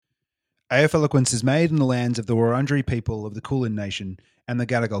AF Eloquence is made in the lands of the Wurundjeri people of the Kulin Nation and the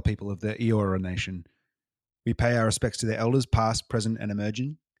Gadigal people of the Eora Nation. We pay our respects to their elders, past, present, and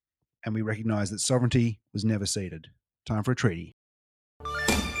emerging, and we recognise that sovereignty was never ceded. Time for a treaty.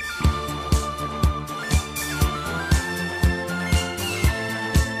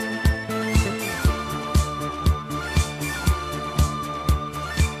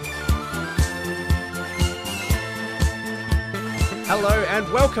 Hello and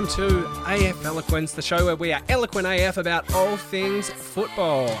welcome to AF Eloquence, the show where we are eloquent AF about all things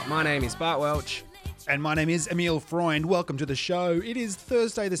football. My name is Bart Welch. And my name is Emil Freund. Welcome to the show. It is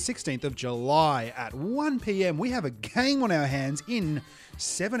Thursday the 16th of July at 1 p.m. We have a game on our hands in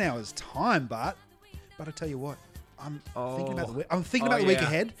 7 hours' time, Bart. But I tell you what, I'm thinking about the week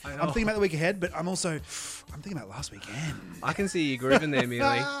ahead. I'm thinking about the week ahead, but I'm thinking about last weekend. I can see you grooving there,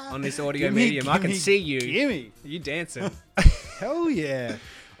 Mealy, on this audio medium. I can see you. Gimme. You dancing. Hell yeah.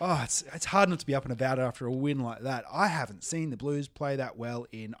 Oh, it's hard not to be up and about after a win like that. I haven't seen the Blues play that well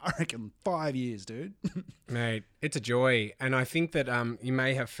in, I reckon, 5 years, dude. Mate, it's a joy. And I think that you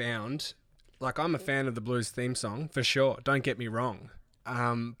may have found, like, I'm a fan of the Blues theme song, for sure. Don't get me wrong.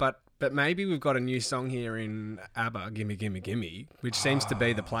 But maybe we've got a new song here in ABBA, Gimme, Gimme, Gimme, which seems to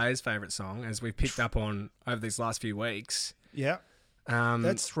be the players' favourite song, as we've picked up on over these last few weeks. Yeah.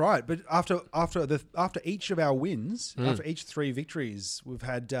 That's right. But after each of our wins, after each 3 victories, we've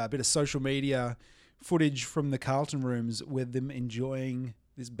had a bit of social media footage from the Carlton rooms with them enjoying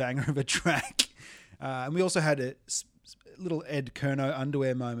this banger of a track. And we also had a little Ed Kerno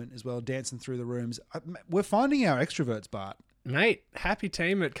underwear moment as well, dancing through the rooms. We're finding our extroverts, Bart. Mate, happy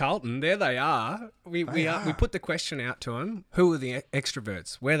team at Carlton. There they are. We put the question out to them. Who are the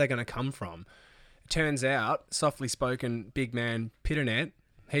extroverts? Where are they going to come from? Turns out, softly spoken big man Pitternet,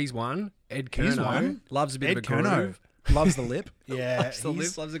 he's one. Ed Kerno loves a bit of a groove. Loves the lip. Yeah. Loves the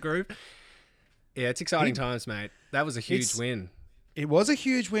lip, loves the groove. Yeah, it's exciting times, mate. That was a huge win. It was a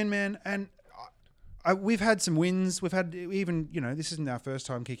huge win, man. And we've had some wins. We've had even, this isn't our first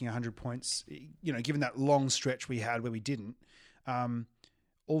time kicking 100 points, given that long stretch we had where we didn't.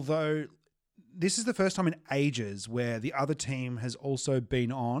 Although this is the first time in ages where the other team has also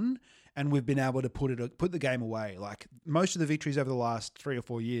been on and we've been able to put the game away. Like most of the victories over the last 3 or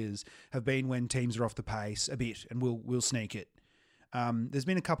 4 years have been when teams are off the pace a bit and we'll sneak it. There's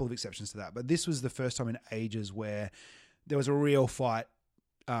been a couple of exceptions to that, but this was the first time in ages where there was a real fight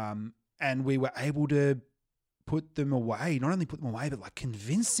and we were able to put them away. Not only put them away, but like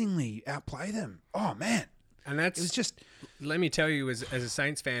convincingly outplay them. Oh man. And it was just. Let me tell you, as a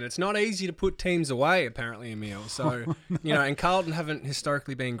Saints fan, it's not easy to put teams away, apparently, Emil. So, and Carlton haven't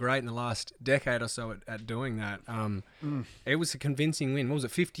historically been great in the last decade or so at doing that. It was a convincing win. What was it,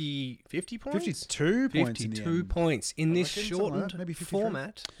 50 points? 52 points. 52 points in this shortened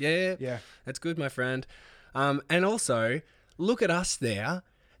format. Yeah. That's good, my friend. And also, look at us there,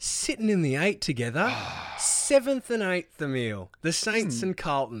 sitting in the 8 together, 7th and 8th, Emil. The Saints and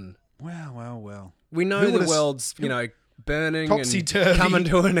Carlton. Well. We know the world's, burning and coming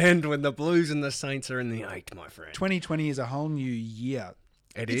to an end when the Blues and the Saints are in the 8, my friend. 2020 is a whole new year.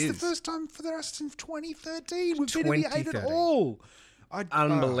 It's the first time for us since 2013. We've been in the 8 at all.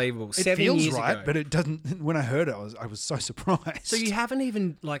 Unbelievable. It 7 feels years right, ago. but it doesn't. When I heard it, I was so surprised. So you haven't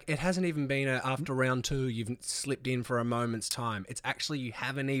even, it hasn't even been after round 2, you've slipped in for a moment's time. It's actually, you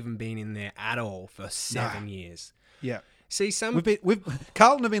haven't even been in there at all for 7 years. Yeah. See,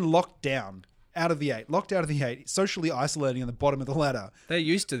 Carlton have been locked out of the 8, socially isolating on the bottom of the ladder. They're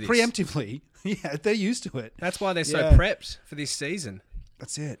used to this. Preemptively. Yeah, they're used to it. That's why they're so prepped for this season.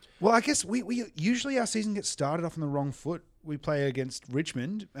 That's it. Well, I guess we usually our season gets started off on the wrong foot. We play against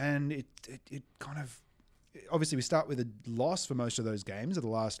Richmond and it kind of, obviously we start with a loss for most of those games of the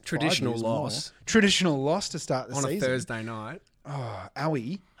last Traditional 5 years loss. More. Traditional loss to start the season. On a Thursday night. Oh,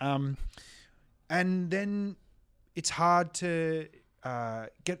 owie. And then it's hard to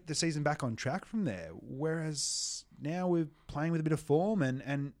get the season back on track from there. Whereas now we're playing with a bit of form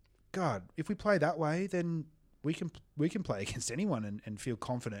and God, if we play that way, then we can play against anyone and feel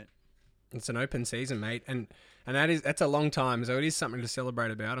confident. It's an open season, mate, and that's a long time, so it is something to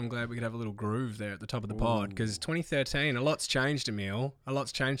celebrate about. I'm glad we could have a little groove there at the top of the pod because 2013, a lot's changed, Emil. A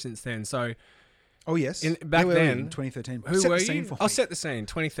lot's changed since then. So, oh yes, back then, in 2013, who were you? I'll set the scene.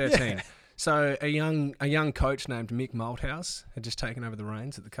 2013. Yeah. So a young coach named Mick Malthouse had just taken over the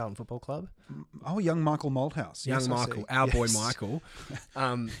reins at the Carlton Football Club. Oh, young Michael Malthouse. Young Michael, our boy Michael.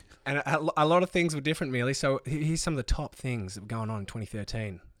 And a lot of things were different, merely. So here's some of the top things that were going on in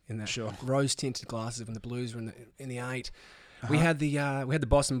 2013 in that rose-tinted glasses when the Blues were in the 8. We had the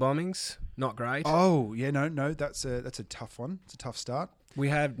Boston bombings, not great. Oh yeah, no, that's a tough one. It's a tough start. We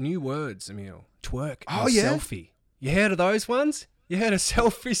have new words, Emil. Twerk Oh, and yeah? selfie. You heard of those ones? You heard of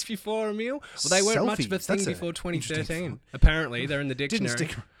selfies before, Emil? Well, they weren't much of a Selfies, thing that's a before interesting 2013. thought. Apparently, they're in the Didn't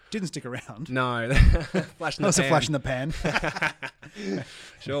dictionary. stick around. No, flash in That was the a pan. flash in the pan.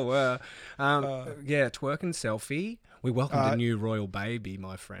 Sure were. Yeah, twerk and selfie. We welcomed a new royal baby,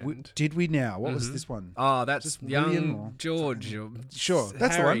 my friend. Did we now? What was this one? Oh, that's Just young William or George. Or Sure,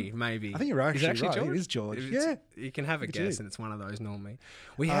 that's the Harry, one. maybe. I think you're actually, Is it right. George? It is George. It's- Yeah. You can have a Look at guess, you. and it's one of those normally.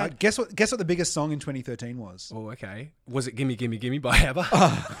 We had. Guess what the biggest song in 2013 was? Oh, okay. Was it "Gimme, Gimme, Gimme" by ABBA?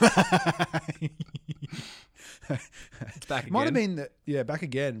 It's back again. Might have been back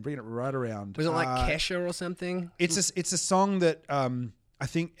again, bringing it right around. Was it like Kesha or something? It's a song that I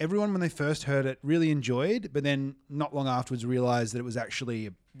think everyone when they first heard it really enjoyed, but then not long afterwards realized that it was actually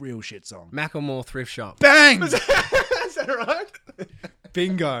a real shit song. Macklemore Thrift Shop. Bang! Is that right?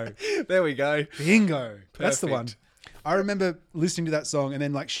 Bingo. There we go. Bingo. That's the one. Perfect. I remember listening to that song and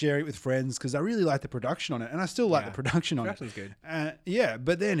then like sharing it with friends because I really liked the production on it, and I still like Yeah. the production on Production's good. it. Yeah,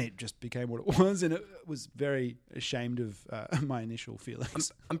 but then it just became what it was, and it was very ashamed of my initial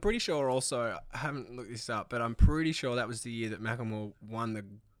feelings. I'm pretty sure also, I haven't looked this up, but I'm pretty sure that was the year that Macklemore won the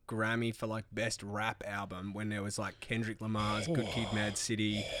Grammy for like best rap album when there was like Kendrick Lamar's Good Kid, Mad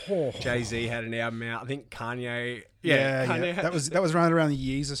City, Jay-Z had an album out. I think Kanye. Kanye had- That was right around the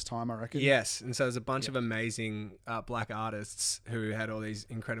Yeezus time, I reckon. Yes, and so there's a bunch of amazing black artists who had all these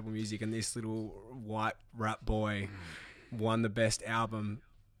incredible music, and this little white rap boy won the best album.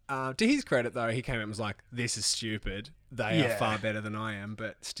 To his credit, though, he came out and was like, "This is stupid. They are Yeah. far better than I am."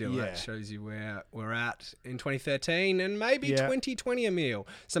 But still, Yeah. that shows you where we're at in 2013 and maybe Yeah. 2020, Emil.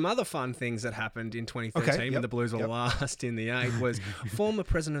 Some other fun things that happened in 2013 Okay, when yep, the Blues were yep. last in the eight was former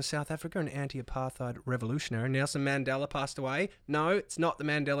president of South Africa and anti-apartheid revolutionary Nelson Mandela passed away. No, it's not the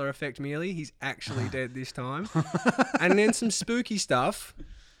Mandela effect merely. He's actually dead this time. And then some spooky stuff.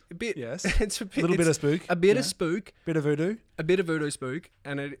 A bit, Yes. it's a Little bit of spook, A bit yeah. of spook. Bit of voodoo. A bit of voodoo spook,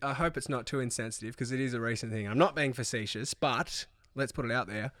 and I hope it's not too insensitive because it is a recent thing. I'm not being facetious, but let's put it out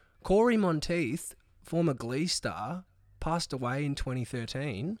there. Corey Monteith, former Glee star, passed away in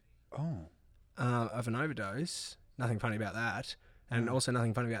 2013 Oh. of an overdose. Nothing funny about that, and also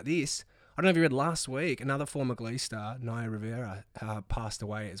nothing funny about this. I don't know if you read last week, another former Glee star, Naya Rivera, passed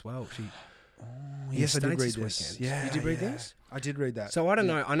away as well. She Yes, I did States read this this. weekend. Yeah, You did read yeah. this? I did read that. So I don't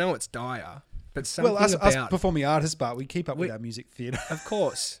know. I know it's dire, but something well, us about performing artists, but we keep up with We- our music theatre. of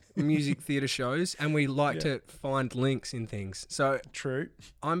course, music theatre shows, and we like to find links in things. So True.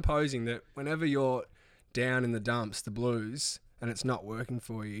 I'm posing that whenever you're down in the dumps, the blues, and it's not working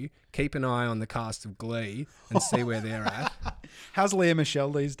for you, keep an eye on the cast of Glee and see where they're at. How's Leah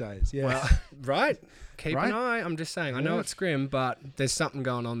Michelle these days? Yeah. Well, right? Keep Right. an eye. I'm just saying. I know it's grim, but there's something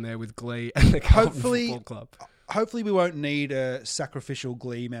going on there with Glee and the Carlton Hopefully- Football Club. Hopefully we won't need a sacrificial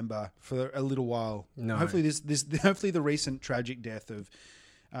Glee member for a little while. No. Hopefully hopefully the recent tragic death of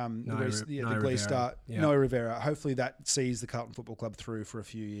the Glee Rivera. star Yeah. Noah Rivera. Hopefully that sees the Carlton Football Club through for a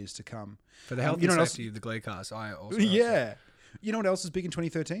few years to come. For the health you know and what else- safety of the Glee cast, I also. Yeah. You know what else is big in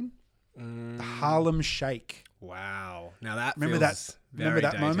 2013? The Harlem Shake. Wow. Now that Remember feels Remember very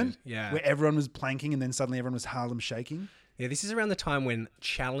that dated. moment? Yeah. Where everyone was planking and then suddenly everyone was Harlem shaking? Yeah, this is around the time when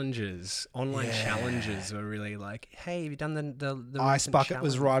challenges, online challenges, were really like, "Hey, have you done the Ice recent Bucket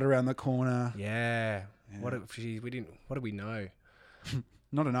was challenge?" right around the corner. Yeah. What do we know?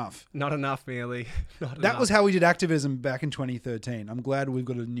 Not enough. Not enough, merely. Not That enough. was how we did activism back in 2013. I'm glad we've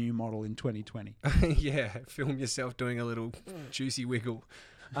got a new model in 2020. Yeah, film yourself doing a little juicy wiggle.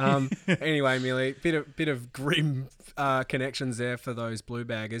 Anyway, Millie, bit of grim connections there for those blue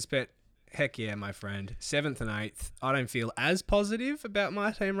baggers, but heck yeah, my friend. 7th and 8th. I don't feel as positive about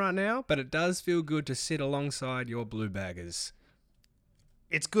my team right now, but it does feel good to sit alongside your blue baggers.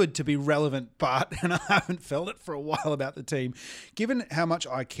 It's good to be relevant, but, and I haven't felt it for a while about the team. Given how much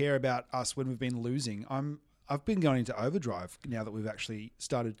I care about us when we've been losing, I've been going into overdrive now that we've actually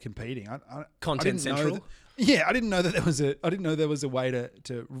started competing. I Content didn't know Central? that- I didn't know that I didn't know there was a way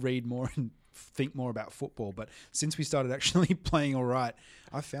to read more and think more about football. But since we started actually playing all right,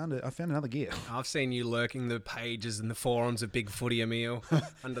 I found another gear. I've seen you lurking the pages and the forums of Big Footy Emil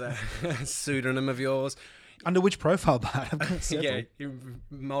under that pseudonym of yours. Under which profile, Bart? I've got several. Yeah,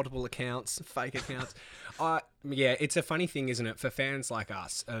 multiple accounts, fake accounts. Yeah, it's a funny thing, isn't it, for fans like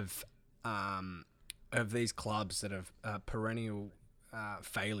us of these clubs that have perennial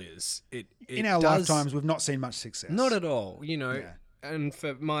failures. It In our does- lifetimes, we've not seen much success. not at all, Yeah. And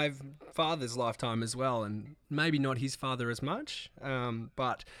for my father's lifetime as well, and maybe not his father as much,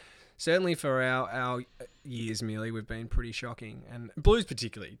 but certainly for our years, merely, we've been pretty shocking. And Blues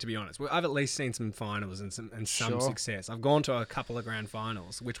particularly, to be honest. I've at least seen some finals and some Sure. success. I've gone to a couple of grand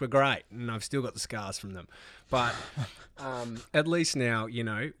finals, which were great, and I've still got the scars from them. But at least now,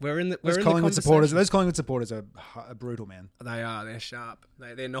 we're in the Collingwood supporters. Those Collingwood supporters are brutal, man. They are. They're sharp.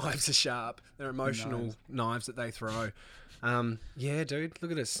 Their knives are sharp. They're emotional knives that they throw. Yeah, dude.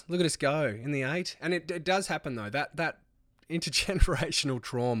 Look at us. Look at us go in the 8. And it does happen though. That intergenerational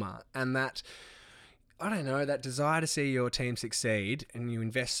trauma and that, I don't know, that desire to see your team succeed, and you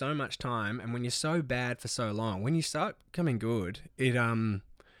invest so much time, and when you're so bad for so long, when you start becoming good,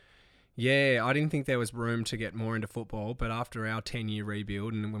 yeah, I didn't think there was room to get more into football, but after our 10-year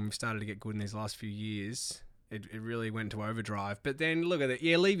rebuild and when we've started to get good in these last few years, it really went to overdrive. But then look at it.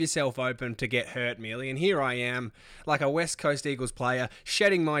 Yeah, leave yourself open to get hurt, merely. And here I am, like a West Coast Eagles player,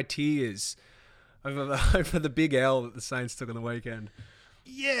 shedding my tears over the big L that the Saints took on the weekend.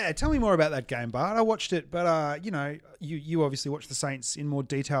 Yeah, tell me more about that game, Bart. I watched it, but you obviously watch the Saints in more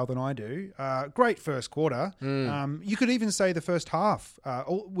detail than I do. Great first quarter. You could even say the first half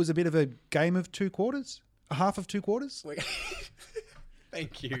was a bit of a game of 2 quarters, a half of 2 quarters.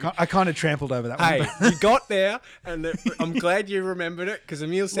 Thank you. I kind of trampled over that one. Hey, you got there, and I'm glad you remembered it, because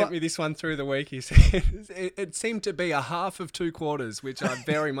Emil sent me this one through the week. He said it seemed to be a half of 2 quarters, which I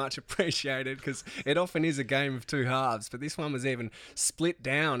very much appreciated, because it often is a game of 2 halves, but this one was even split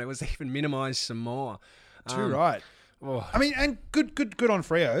down. It was even minimised some more. Too right. Oh. I mean, and good on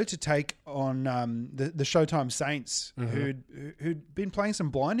Freo to take on the Showtime Saints, who'd been playing some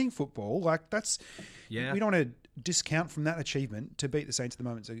blinding football. Like we don't want to discount from that achievement. To beat the Saints at the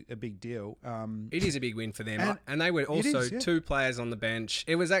moment is a big deal. It is a big win for them, and they were also 2 players on the bench.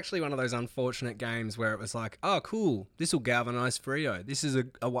 It was actually one of those unfortunate games where it was like, oh, cool, this will galvanise Freo. This is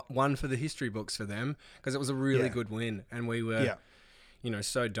a one for the history books for them, because it was a really good win, and we were,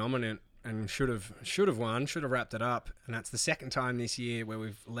 so dominant. And should have won, should have wrapped it up. And that's the second time this year where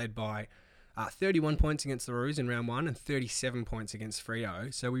we've led by 31 points against the Roos in round 1 and 37 points against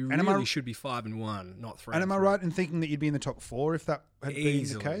Freo. So we really should be 5-1, not 3. And am I right in thinking that you'd be in the top 4 if that had been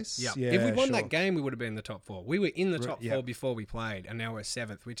the case? Yeah, if we'd won that game, we would have been in the top 4. We were in the top 4 before we played, and now we're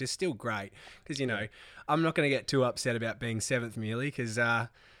 7th, which is still great. Because, I'm not going to get too upset about being 7th merely, because I'm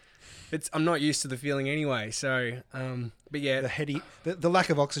not used to the feeling anyway. So, but yeah, the lack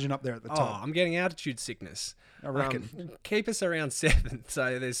of oxygen up there at the top. I'm getting altitude sickness. I reckon. Keep us around 7th.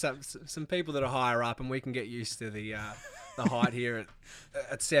 So there's some people that are higher up, and we can get used to the height here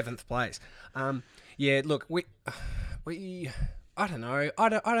at 7th place. Look, we I don't know. I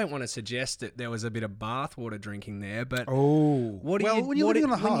don't want to suggest that there was a bit of bathwater drinking there, but when you're living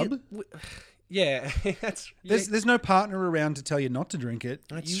on a hub. Yeah, there's no partner around to tell you not to drink it.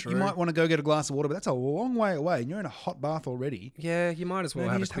 That's true. You might want to go get a glass of water, but that's a long way away, and you're in a hot bath already. Yeah, you might as well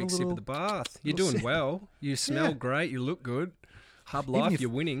have a quick sip of the bath. You're doing well. You smell great. You look good. Hub life, you're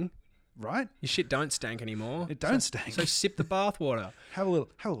winning. Right? Your shit don't stank anymore. It don't stink. So sip the bath water. Have a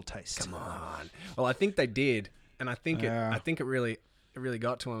little taste. Come on. Well, I think they did, and I think it really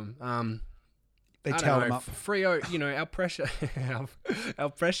got to them. They tell them up. Freo, our pressure, our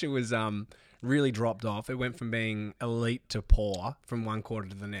pressure was really dropped off. It went from being elite to poor from one quarter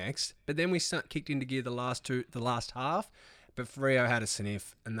to the next. But then we kicked into gear the last half. But Freo had a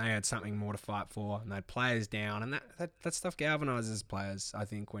sniff, and they had something more to fight for, and they had players down, and that stuff galvanises players. I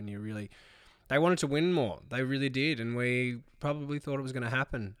think when they wanted to win more, they really did, and we probably thought it was going to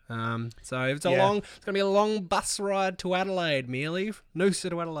happen. So it's going to be a long bus ride to Adelaide, merely Noosa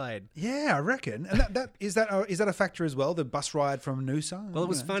to Adelaide. Yeah, I reckon. And is that a factor as well? The bus ride from Noosa. Well, it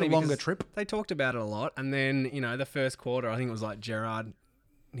was funny. It's a longer trip. They talked about it a lot, and then the first quarter, I think it was like Gerard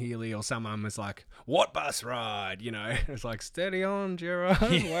Healy or someone was like, "What bus ride?" It's like, "Steady on, Gerard.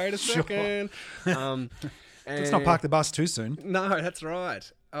 Wait a second." Let's not park the bus too soon. No, that's right.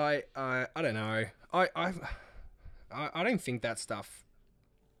 I don't know. I don't think that stuff.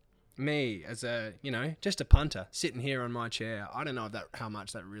 Me as a just a punter sitting here on my chair, I don't know how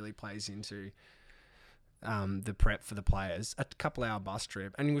much that really plays into the prep for the players. A couple-hour bus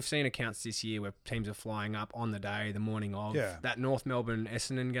trip, and we've seen accounts this year where teams are flying up on the day, the morning of that North Melbourne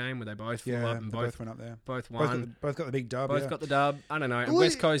Essendon game where they both flew up and both went up there. Both won. Both got the big dub. Both got the dub. I don't know. And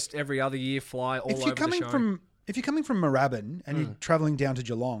West Coast every other year fly all over the show. If you're coming from Moorabbin and you're travelling down to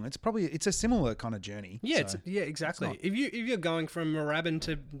Geelong, it's a similar kind of journey. Yeah, exactly. If you're going from Moorabbin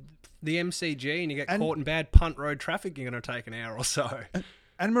to the MCG and you get caught in bad punt road traffic, you're going to take an hour or so.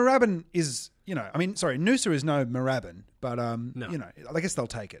 And Moorabbin is, Noosa is no Moorabbin, but, No. I guess they'll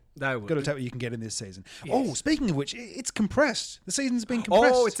take it. They would. Got to take what you can get in this season. Yes. Oh, speaking of which, it's compressed. The season's been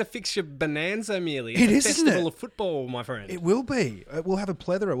compressed. Oh, it's a fixture bonanza, merely. It It's is, a isn't festival it? of football, my friend. It will be. We'll have a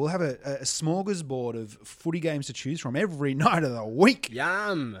plethora. We'll have a smorgasbord of footy games to choose from every night of the week.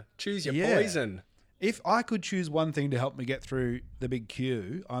 Yum. Choose your Yeah. poison. If I could choose one thing to help me get through the big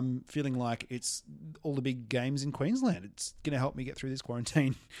queue, I'm feeling like it's all the big games in Queensland. It's going to help me get through this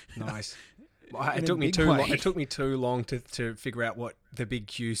quarantine. Nice. In It a took me big too long. way. It took me too long to figure out what the big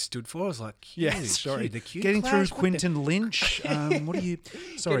Q stood for. I was like, Q, Yes, sorry. Q, the Q Getting Clash? through What the- Quinton Lynch. What are you?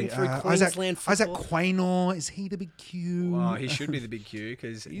 Sorry, Getting through Isaac Queensland Isaac football. Quaynor. Is he the big Q? Oh, he should be the big Q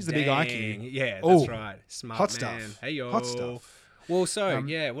because He's the big IQ. Yeah, that's Oh, right. Smart hot man. stuff. Hey yo. Hot stuff. Well, so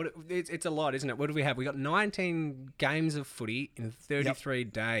it's a lot, isn't it? What do we have? We got 19 games of footy in 33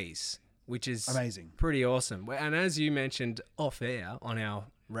 days, which is Amazing. pretty awesome. And as you mentioned off air on our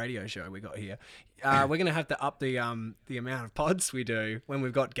radio show we got here, we're going to have to up the amount of pods we do when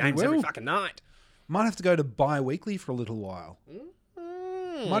we've got games every will. fucking night. Might have to go to bi-weekly for a little while.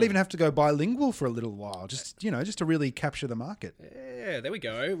 Might even have to go bilingual for a little while, just to really capture the market. Yeah, there we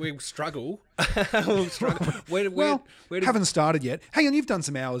go. We'll struggle. We'll struggle. Where did Haven't started yet. Hang on, you've done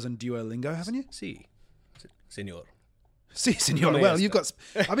some hours on Duolingo, haven't you? see, senor? Si, senor. Well, you've got.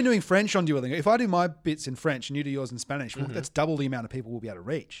 I've been doing French on Duolingo. If I do my bits in French and you do yours in Spanish, well, that's double the amount of people we'll be able to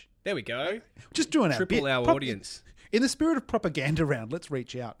reach. There we go. Just doing our Triple bit. our audience. In the spirit of propaganda round, let's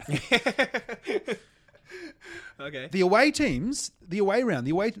reach out. Okay. The away teams, the away round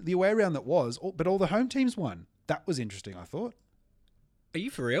that was, but all the home teams won. That was interesting, I thought. Are you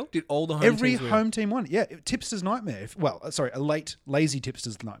for real? Did all the home Every teams win? home team won. Yeah, tipster's nightmare. A late, lazy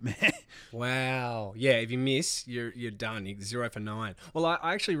tipster's nightmare. Wow. Yeah, if you miss, you're done. You're 0 for 9. Well, I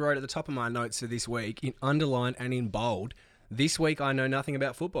actually wrote at the top of my notes for this week, in underline and in bold, this week I know nothing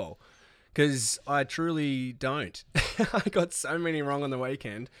about football. Because I truly don't. I got so many wrong on the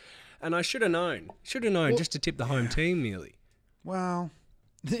weekend. And I should have known. Just to tip the home team nearly. Well,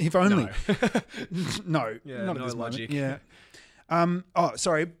 if only. No. No, Yeah, not no at this logic. moment. Yeah.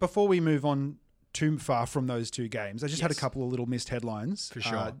 Sorry. Before we move on too far from those two games, I just had a Yes. couple of little missed headlines For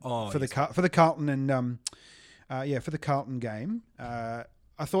sure. for the Carlton and for the Carlton game. I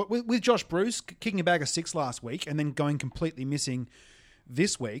thought with Josh Bruce kicking a bag of 6 last week and then going completely missing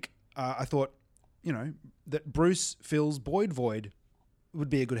this week, I thought that Bruce fills Boyd void would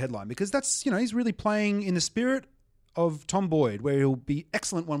be a good headline because that's he's really playing in the spirit of Tom Boyd, where he'll be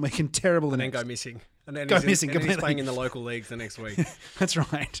excellent one week and terrible the And then next. go missing. And then Go he's missing and then he's completely. playing in the local leagues the next week. That's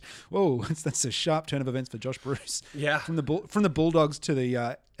right. Whoa, that's a sharp turn of events for Josh Bruce. Yeah. from the Bulldogs to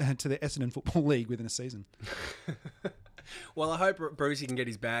the Essendon Football League within a season. Well, I hope Brucey can get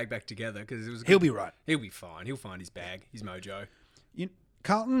his bag back together because it was. He'll be right. He'll be fine. He'll find his bag, his mojo. The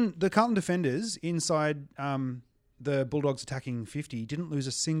Carlton defenders inside the Bulldogs attacking 50 didn't lose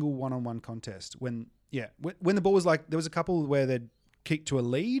a single one-on-one contest. When the ball was there was a couple where they'd kicked to a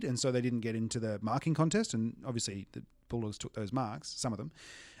lead and so they didn't get into the marking contest, and obviously the Bulldogs took those marks, some of them.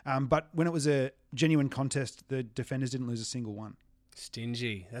 But when it was a genuine contest, the defenders didn't lose a single one.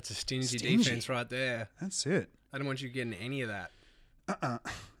 Stingy. That's a stingy Stingy. defense right there. That's it. I don't want you getting any of that.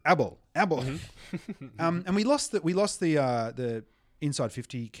 Abel. Mm-hmm. And we lost the inside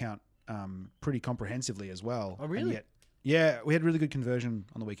 50 count pretty comprehensively as well. Oh, really? And yet, we had really good conversion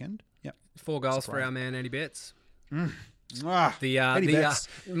on the weekend. Yep. 4 goals for our man Eddie Betts. Eddie Betts.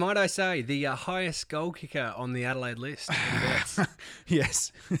 Might I say, the highest goal kicker on the Adelaide list. Eddie Betts.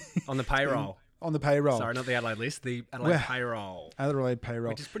 Yes. On the payroll. On the payroll. Sorry, not the Adelaide list. The Adelaide payroll. Adelaide payroll.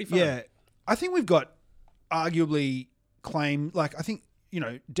 Which is pretty fun. Yeah. I think we've got arguably claim, I think,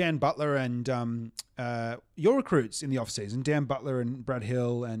 Dan Butler and your recruits in the off-season, Dan Butler and Brad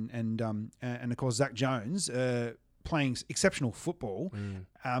Hill and of course Zach Jones, playing exceptional football.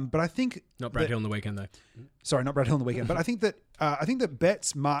 But I think Not Brad Hill on the weekend, though. Sorry, not Brad Hill on the weekend. But I think that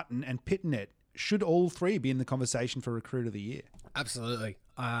Betts, Martin, and Pittonet should all three be in the conversation for Recruit of the Year. Absolutely.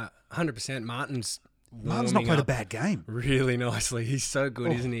 100%. Martin's Martin's not warming played a up bad game. really nicely. He's so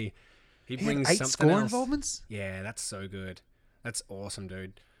good, isn't he? He He brings had 8 something score else. involvements. Yeah, that's so good. That's awesome,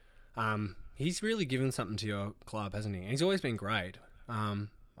 dude. He's really given something to your club, hasn't he? And he's always been great. I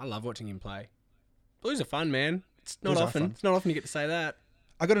love watching him play. Blues are fun, man. It's not Blues are often. fun. It's not often you get to say that.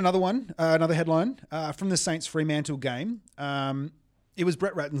 I got another one, another headline from the Saints Fremantle game. It was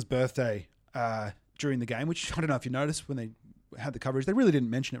Brett Ratton's birthday during the game, which I don't know if you noticed when they had the coverage. They really didn't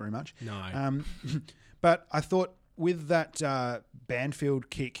mention it very much. No. But I thought with that Banfield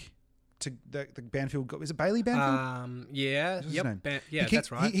kick to the Banfield, is it Bailey Banfield? Yeah. What's his Yep. name? Yeah, He kicked-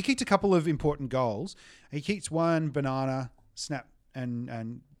 that's right. He kicked a couple of important goals. He kicked one banana, snap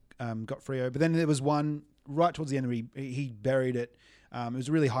and got Freo. But then there was one right towards the end where he buried it. It was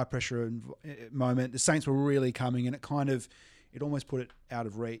a really high pressure moment. The Saints were really coming, and it almost put it out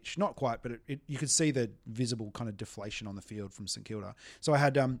of reach. Not quite, but you could see the visible kind of deflation on the field from St Kilda. So I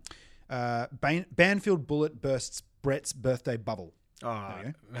had Banfield Bullet bursts Brett's birthday bubble. Oh,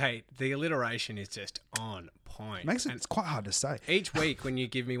 hey, the alliteration is just on point. It's quite hard to say. Each week when you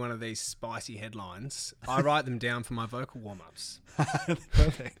give me one of these spicy headlines, I write them down for my vocal warm-ups.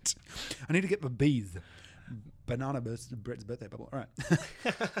 Perfect. I need to get my bees. Banana bursts Brett's birthday bubble. All right.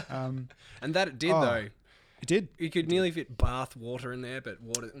 And that it did, though. It did. You could nearly fit bath water in there, but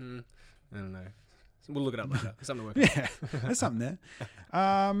water... I don't know. We'll look it up later. There's something to work on. Yeah, there's something there.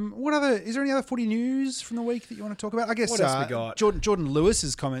 Is there any other footy news from the week that you want to talk about? I guess what else we got? Jordan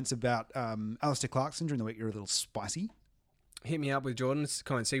Lewis's comments about Alistair Clarkson during the week are a little spicy. Hit me up with Jordan's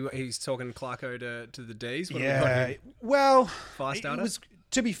comments. See what he's talking Clarko to the D's. What Yeah, well, fire starter.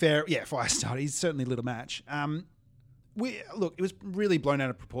 To be fair, fire starter. He's certainly a little match. It was really blown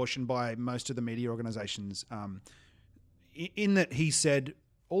out of proportion by most of the media organisations. In that he said,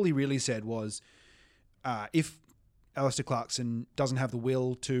 all he really said was, if Alistair Clarkson doesn't have the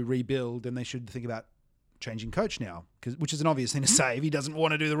will to rebuild, then they should think about changing coach now, which is an obvious thing to say. If he doesn't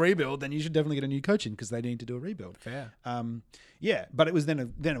want to do the rebuild, then you should definitely get a new coach in because they need to do a rebuild. Fair. But it was then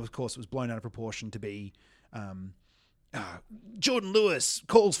of course it was blown out of proportion to be Jordan Lewis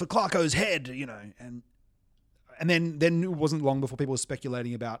calls for Clarko's head, and then it wasn't long before people were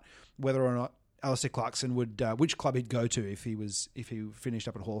speculating about whether or not Alistair Clarkson would which club he'd go to if he finished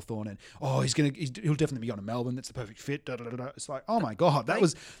up at Hawthorn, and he'll definitely be on a Melbourne. That's the perfect fit. Da, da, da, da. It's like, oh my god, that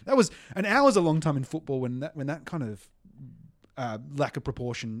was an hour's a long time in football when that kind of lack of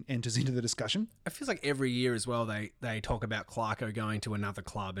proportion enters into the discussion. It feels like every year as well they talk about Clarko going to another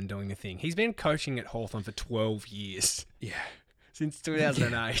club and doing the thing. He's been coaching at Hawthorn for 12 years. Yeah, since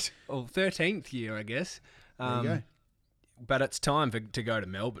 2008 or 13th year, I guess. There you go. But it's time to go to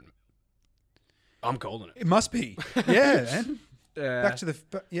Melbourne. I'm calling it. It must be. Yeah, man. Back to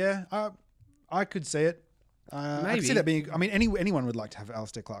the... I could see it. I could see that being... I mean, anyone would like to have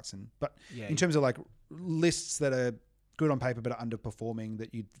Alistair Clarkson. But in terms of like lists that are good on paper but are underperforming,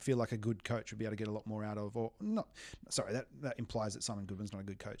 that you'd feel like a good coach would be able to get a lot more out of, or not... Sorry, that implies that Simon Goodwin's not a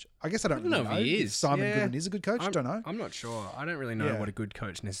good coach. I guess I don't really know if he is. Simon Goodwin is a good coach. I don't know. I'm not sure. I don't really know what a good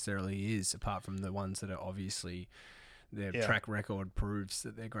coach necessarily is, apart from the ones that are obviously... Their track record proves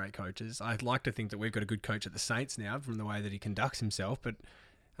that they're great coaches. I'd like to think that we've got a good coach at the Saints now from the way that he conducts himself,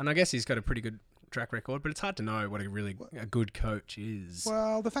 and I guess he's got a pretty good track record, but it's hard to know what a good coach is.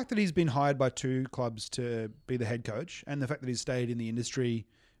 Well, the fact that he's been hired by 2 clubs to be the head coach, and the fact that he's stayed in the industry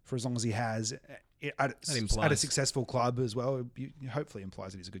for as long as he has at a successful club as well, hopefully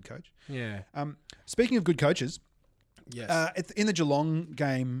implies that he's a good coach. Yeah. Speaking of good coaches... Yes. In the Geelong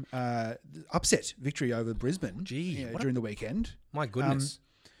game, upset victory over Brisbane during the weekend. My goodness.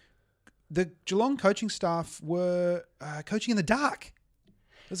 The Geelong coaching staff were coaching in the dark.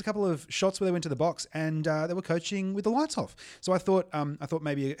 There's a couple of shots where they went to the box and they were coaching with the lights off. So I thought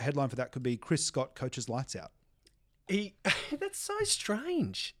maybe a headline for that could be Chris Scott coaches lights out. That's so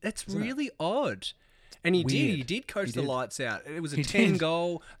strange. That's really odd. And he did coach the lights out. It was a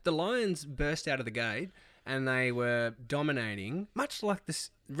 10-goal. The Lions burst out of the gate. And they were dominating, much like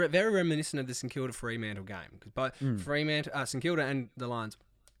this, very reminiscent of the St Kilda Fremantle game. Because both St Kilda and the Lions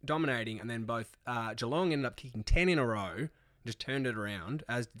dominating, and then both Geelong ended up kicking 10 in a row, just turned it around,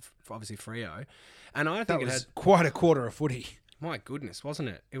 as obviously Freo. And I think it was quite a quarter of footy. My goodness, wasn't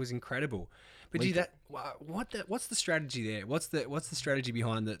it? It was incredible. But gee, what's the strategy there? What's the strategy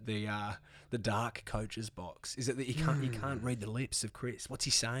behind the dark coach's box? Is it that you can't read the lips of Chris? What's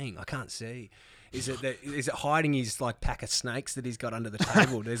he saying? I can't see. Is it hiding his like pack of snakes that he's got under the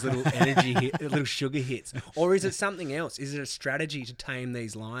table? There's little little sugar hits, or is it something else? Is it a strategy to tame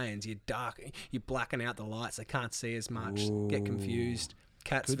these lions? You're blacking out the lights; they can't see as much. Get confused.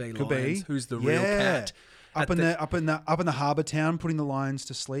 Cats v lions. Who's the real cat? Up in the harbour town, putting the lions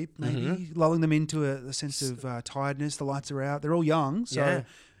to sleep, maybe lulling them into a sense of tiredness. The lights are out; they're all young. So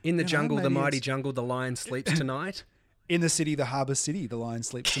in the jungle, the mighty jungle, the lion sleeps tonight. In the city, the harbour city, the lion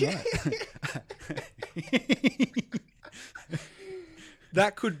sleeps tonight.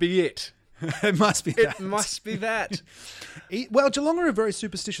 That could be it. It must be that. It must be that. Well, Geelong are a very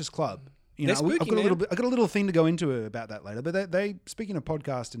superstitious club. They're spooky, I've got a little thing to go into about that later. But they speaking of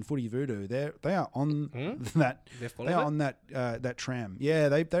podcast and footy voodoo, they are on that. They are on that tram. Yeah,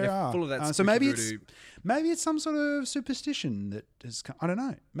 they are full of that. So maybe it's some sort of superstition that is. I don't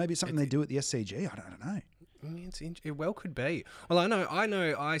know. Maybe it's something they do at the SCG. I don't know. It well could be. Well,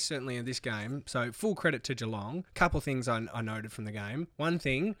 I certainly in this game, so full credit to Geelong. Couple things I noted from the game. One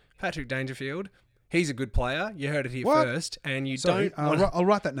thing, Patrick Dangerfield, he's a good player. You heard it here What? first. And you Sorry, don't... I'll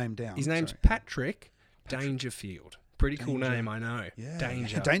write that name down. His name's Sorry. Patrick Dangerfield. Pretty cool Danger. name, I know. Yeah.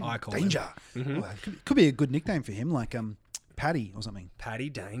 Danger, I call Danger. him. Oh, could be a good nickname for him, like Paddy or something. Paddy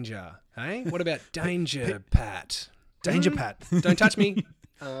Danger. Hey? What about Danger Pat? Danger Pat. Don't touch me.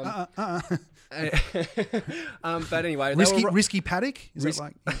 But anyway, Risky Paddock? Is it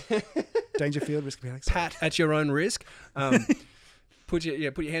like Dangerfield, Risky Paddock? Pat at your own risk. Put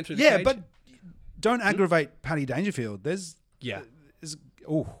your hand through the cage. but don't aggravate Paddy Dangerfield. That's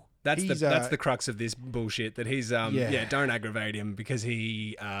the crux of this bullshit. That he's don't aggravate him because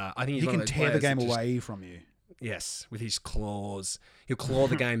I think he's he one can of those tear the players game that just- away from you. Yes, with his claws, he'll claw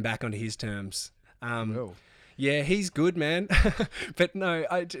the game back onto his terms. Well. Yeah, he's good, man. But no,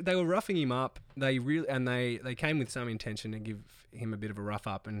 they were roughing him up. They came with some intention to give him a bit of a rough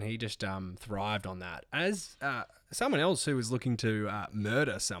up, and he just thrived on that. As someone else who was looking to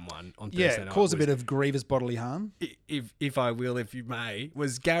murder someone on Thursday night, cause a bit of grievous bodily harm. if you may,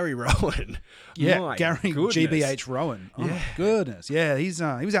 was Gary Rowan. Yeah, My Gary goodness. GBH Rowan. Oh my goodness. Yeah, he was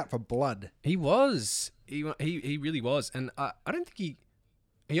out for blood. He was. He really was, and I don't think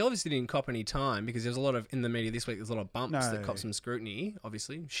he obviously didn't cop any time because there's a lot of in the media this week. There's a lot of bumps that cop some scrutiny.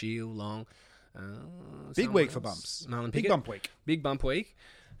 Obviously, Shield, Long, Big week for bumps. Marlon Big Pickett. bump week. Big bump week.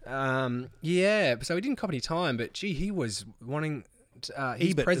 So he didn't cop any time, but gee, he was wanting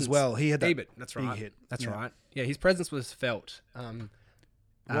his Ebert presence as well. He had that Ebert, that's big right. hit. That's Yeah. right. Yeah, his presence was felt. So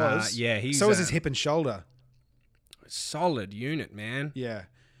was his hip and shoulder. Solid unit, man. Yeah.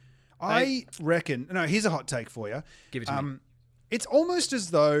 I reckon. No, here's a hot take for you. Give it to me. It's almost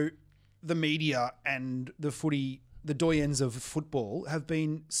as though the media and the doyens of football have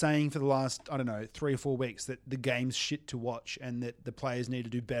been saying for the last, 3 or 4 weeks that the game's shit to watch and that the players need to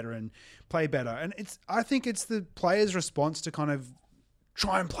do better and play better. And I think it's the players' response to kind of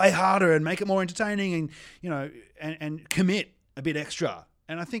try and play harder and make it more entertaining and, and commit a bit extra.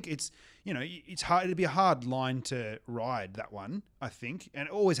 And I think it's hard. It'd be a hard line to ride, that one, I think. And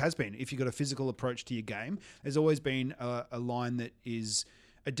it always has been. If you've got a physical approach to your game, there's always been a line that is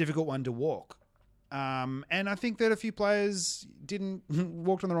a difficult one to walk. And I think that a few players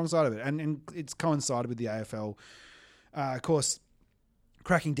walked on the wrong side of it. And it's coincided with the AFL, of course,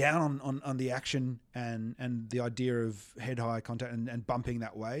 cracking down on the action and the idea of head-high contact and bumping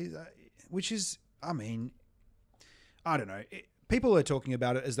that way, which is, I don't know. People are talking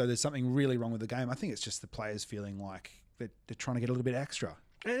about it as though there's something really wrong with the game. I think it's just the players feeling like they're trying to get a little bit extra.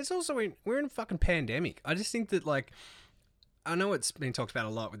 And it's also we're in a fucking pandemic. I just think that I know it's been talked about a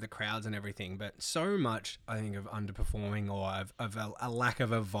lot with the crowds and everything, but so much I think of underperforming or of a lack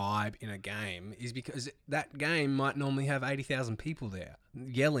of a vibe in a game is because that game might normally have 80,000 people there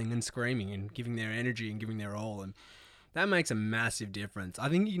yelling and screaming and giving their energy and giving their all, and that makes a massive difference. I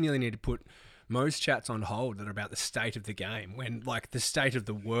think you nearly need to put most chats on hold that are about the state of the game when the state of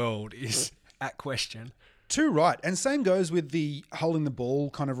the world is at question. Too right. And same goes with the holding the ball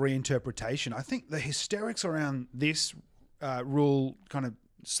kind of reinterpretation. I think the hysterics around this rule kind of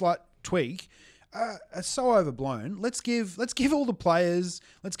slight tweak are so overblown. Let's give all the players,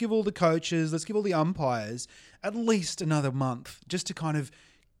 let's give all the coaches, let's give all the umpires at least another month just to kind of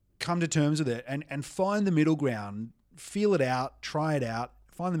come to terms with it and find the middle ground, feel it out, try it out,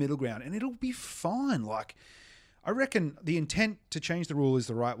 find the middle ground, and it'll be fine. I reckon the intent to change the rule is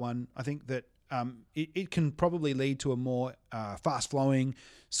the right one. I think that it can probably lead to a more fast-flowing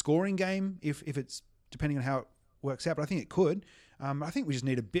scoring game if it's depending on how it works out. But I think it could. I think we just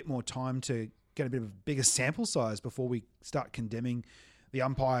need a bit more time to get a bit of a bigger sample size before we start condemning the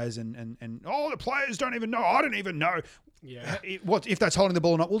umpires and the players don't even know. I don't even know. Yeah. What if that's holding the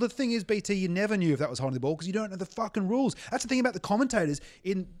ball or not? Well, the thing is, BT, you never knew if that was holding the ball because you don't know the fucking rules. That's the thing about the commentators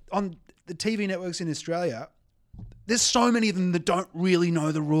on the TV networks in Australia. There's so many of them that don't really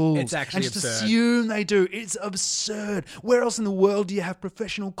know the rules. It's actually and just absurd. assume they do. It's absurd. Where else in the world do you have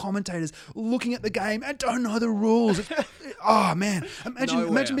professional commentators looking at the game and don't know the rules? Oh man,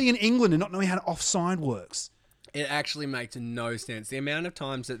 imagine being in England and not knowing how offside works. It actually makes no sense. The amount of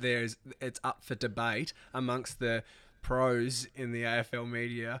times that it's up for debate amongst the pros in the AFL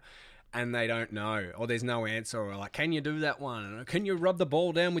media and they don't know, or there's no answer, or can you do that one? Can you rub the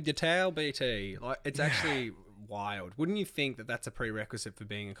ball down with your towel, BT? It's actually wild. Wouldn't you think that that's a prerequisite for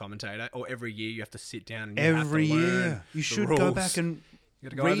being a commentator? Or every year you have to sit down and every have to learn year you should the go rules. back and You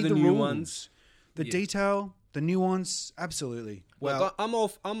gotta go read over the the new rules. ones. The detail, the nuance, absolutely. Well, Look, I'm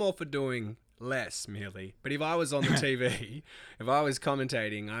all for doing less merely. But if I was on the TV, if I was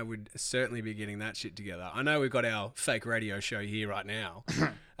commentating, I would certainly be getting that shit together. I know we've got our fake radio show here right now,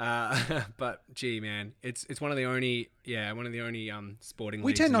 but gee, man, it's one of the only sporting. We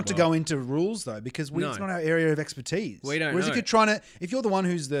leagues tend in not the to world. go into rules though, because it's not our area of expertise. We don't Whereas know. if you're the one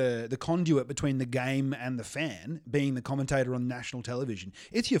who's the conduit between the game and the fan, being the commentator on national television,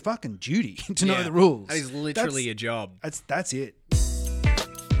 it's your fucking duty to know the rules. That is literally a job. That's it.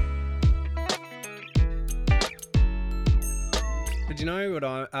 But you know what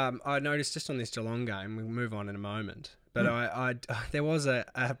I noticed just on this Geelong game? We'll move on in a moment. But I there was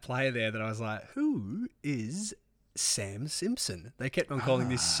a player there that I was like, who is Sam Simpson? They kept on calling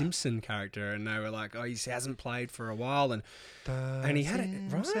this Simpson character, and they were like, oh, he hasn't played for a while, and he had it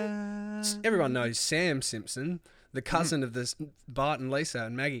right. Everyone knows Sam Simpson, the cousin of this Bart and Lisa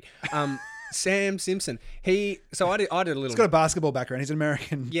and Maggie. Sam Simpson. I did a little. He's got a basketball background. He's an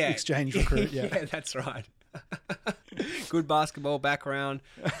American exchange recruit. Yeah. Yeah, that's right. Good basketball background.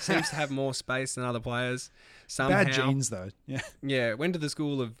 Seems to have more space than other players. Somehow. Bad genes though. Yeah. Yeah. Went to the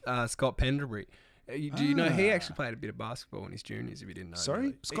school of Scott Pendlebury. Do you know he actually played a bit of basketball in his juniors? If you didn't know. Sorry,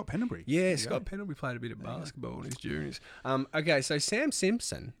 really. Scott Pendlebury. Yeah, Scott Pendlebury played a bit of basketball in his juniors. Okay, so Sam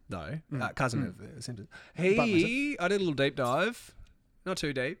Simpson though, cousin of Simpson. I did a little deep dive. Not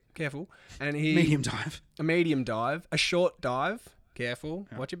too deep. Careful. And Medium dive. A medium dive. A short dive. Careful.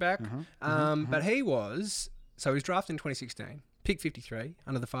 Watch your back. But he was drafted in 2016. Pick 53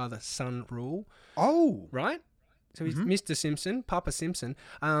 under the father-son rule. Oh. Right? So he's Mr. Simpson, Papa Simpson.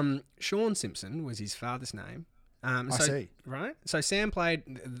 Sean Simpson was his father's name. I see. Right? So Sam played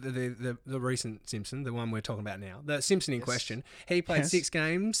the recent Simpson, the one we're talking about now, the Simpson in question. He played 6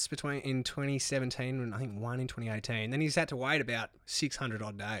 games in 2017 and I think 1 in 2018. Then he's had to wait about 600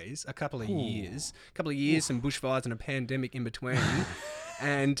 odd days, a couple of years, some bushfires and a pandemic in between.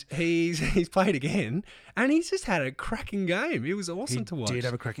 And he's played again, and he's just had a cracking game. It was awesome to watch. He did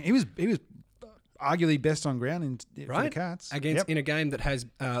have a cracking. He was arguably best on ground for the Cats. In a game that has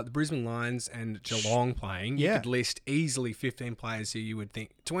the Brisbane Lions and Geelong playing. You could list easily 15 players who you would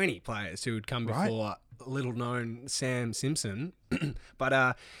think, 20 players who would come before little known Sam Simpson.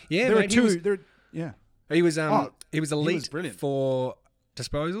 But there are two. He was elite brilliant for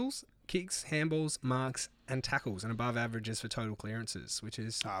disposals, kicks, handballs, marks, and tackles, and above averages for total clearances, which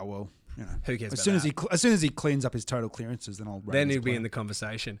is who cares? As soon as he cleans up his total clearances, then he'll be in the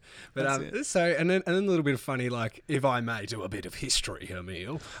conversation. But and then a little bit of funny, like if I may do a bit of history,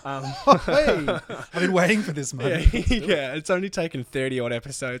 Emil. Hey, I've been waiting for this moment. Yeah, it's only taken 30 odd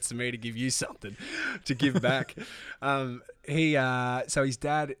episodes for me to give you something to give back. So his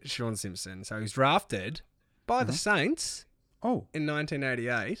dad, Sean Simpson, so he was drafted by the Saints. In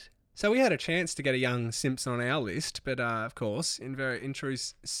 1988. So we had a chance to get a young Simpson on our list, but of course, in true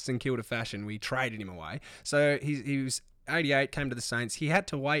St Kilda fashion, we traded him away. So he was 88, came to the Saints. He had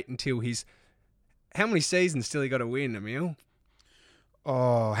to wait until how many seasons till he got a win, Emil?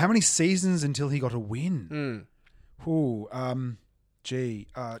 Oh, how many seasons until he got a win? 88.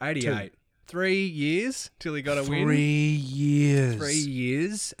 2. 3 years till he got a win. 3 years. 3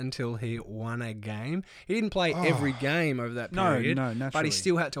 years until he won a game. He didn't play every game over that period. No, naturally. But he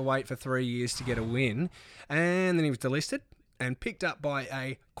still had to wait for 3 years to get a win. And then he was delisted and picked up by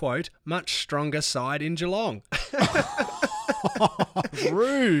a, quote, much stronger side in Geelong.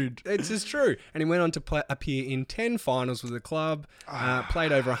 Rude. It's just true. And he went on to appear in 10 finals with the club,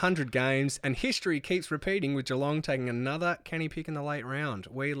 played over 100 games, and history keeps repeating with Geelong taking another canny pick in the late round.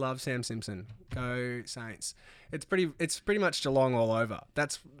 We love Sam Simpson. Go Saints. It's pretty much Geelong all over.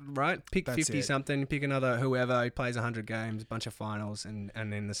 That's right. Pick 50 something, pick another whoever. He plays 100 games, bunch of finals, and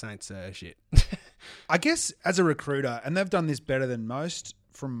then the Saints are shit. I guess as a recruiter, and they've done this better than most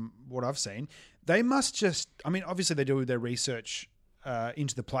from what I've seen, they must just, obviously they do their research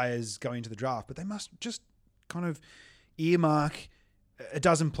into the players going into the draft, but they must just kind of earmark a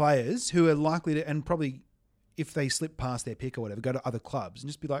dozen players who are likely to, and probably if they slip past their pick or whatever, go to other clubs and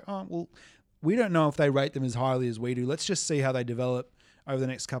just be like, oh, well, we don't know if they rate them as highly as we do. Let's just see how they develop over the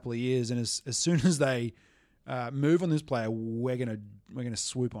next couple of years. And as soon as they move on this player, we're gonna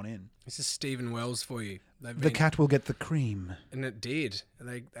swoop on in. This is Stephen Wells for you. The cat will get the cream, and it did. And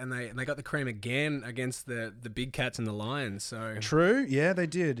they got the cream again against the big cats and the Lions. So true, yeah, they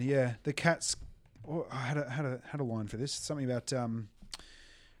did. Yeah, the Cats. Oh, I had a line for this. Something about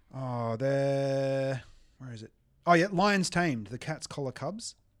where is it? Oh yeah, Lions tamed. The Cats collar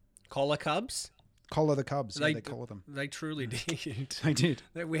cubs. Collar cubs. Collar the cubs. They collar them. They truly did. They did.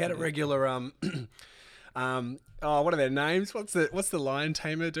 We had a regular What are their names? What's the lion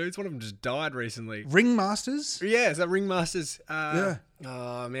tamer dudes? One of them just died recently. Ringmasters? Yeah, is that Ringmasters? Yeah.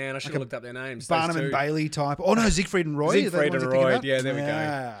 Oh man, I should have looked up their names. Barnum Those and two. Bailey type. Oh no, Siegfried and Roy. Are they the Siegfried ones and you're thinking Roy. about? Yeah, there we go.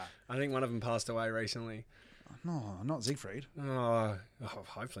 Yeah. I think one of them passed away recently. No, not Siegfried. Oh,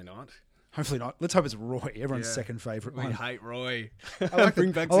 hopefully not. Hopefully not. Let's hope it's Roy, everyone's Yeah. second favourite We one. hate Roy. I like Bring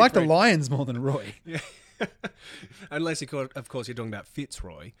the, back I like the Siegfried. Lions more than Roy, Yeah. Unless, of course, you're talking about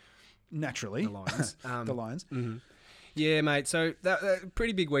Fitzroy. naturally. The Lions. The Lions. Yeah, mate. So that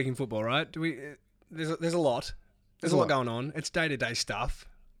pretty big week in football, right? Do we? There's a lot. There's a lot going on. It's day-to-day stuff.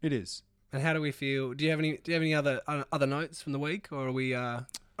 It is. And how do we feel? Do you have any other notes from the week, or are we?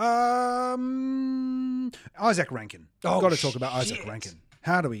 Isaac Rankin. Oh, Got to talk about shit. Isaac Rankin.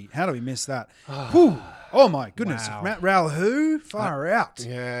 How do we miss that? Whew. Oh my goodness. Wow. Matt Rowell, who? Far out.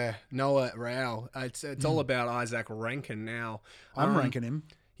 Yeah, Noah Rao. It's all about Isaac Rankin now. I'm ranking him.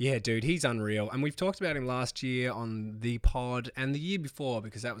 Yeah, dude, he's unreal. And we've talked about him last year on the pod and the year before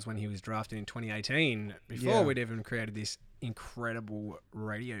because that was when he was drafted in 2018, before we'd even created this incredible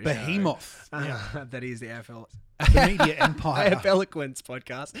radio show. Behemoth. That is the AFL. The media empire. AFL Eloquence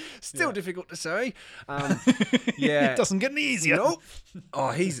podcast. Still difficult to say. Yeah. It doesn't get any easier. Nope. Oh,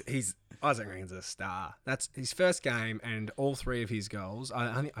 he's Isaac Rankin's a star. That's his first game, and all three of his goals.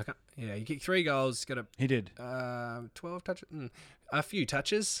 I can't. Yeah, he kicked 3 goals. Got He did. 12 touches, a few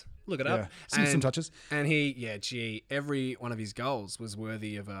touches. Look it Yeah. up. Some touches. And every one of his goals was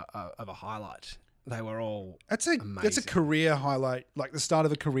worthy of a highlight. They were all That's a amazing. career highlight, like the start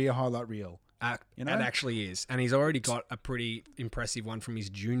of a career highlight reel. It actually is. And he's already got a pretty impressive one from his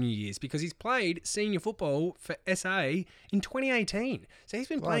junior years because he's played senior football for SA in 2018. So he's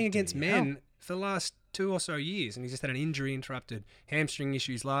been playing against men for the last 2 or so years, and he just had an injury-interrupted hamstring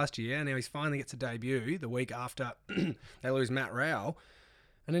issues last year, and now he's finally gets a debut the week after they lose Matt Rowell.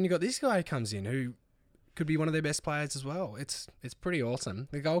 And then you got this guy who comes in who could be one of their best players as well. It's pretty awesome.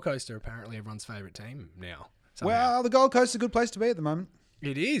 The Gold Coast are apparently everyone's favourite team now. Somehow. Well, the Gold Coast is a good place to be at the moment.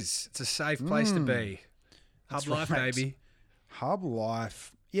 It is. It's a safe place to be. Hub life, right. baby. Hub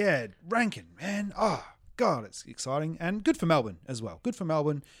life. Yeah, Rankin, man. Oh, God, it's exciting. And good for Melbourne as well. Good for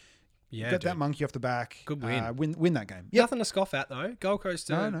Melbourne. Yeah, Get dude. that monkey off the back. Good win. Win that game. Yep. Nothing to scoff at though. Gold Coast,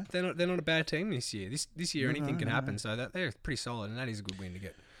 No. they're not a bad team this year. This year anything can happen. So they're pretty solid, and that is a good win to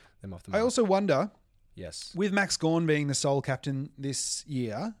get them off the I mark. also wonder, Yes. with Max Gawn being the sole captain this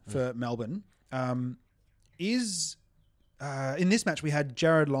year for Melbourne, in this match we had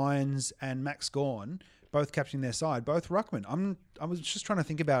Jared Lyons and Max Gawn both captaining their side, both ruckman. I was just trying to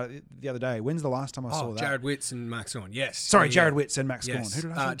think about it the other day. When's the last time I saw that? Jared Witts and Max Gawn. Yes. Sorry, Yeah. Jared Witts and Max Gawn. Yes. Who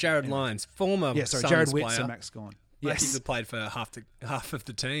did I say? Jared Anyway. Lyons, former Yeah, sorry, Suns Jared Witts player. and Max Gawn. Yes. Yes. He's played for half of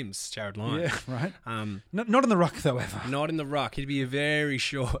the teams, Jared Lyons. Yeah, right. Um, Not in the ruck though, ever. not in the ruck. He'd be a very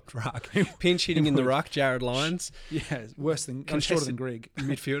short ruck. Pinch hitting in the ruck, Jared Lyons. Yeah, worse than shorter than Greg.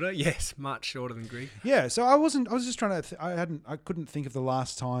 Midfielder. Yes, much shorter than Greg. Yeah, so I was just trying to. I couldn't think of the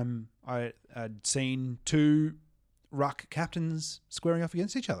last time I had seen 2 ruck captains squaring off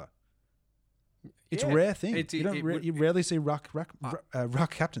against each other. It's a Yeah. rare thing. It- You rarely see ruck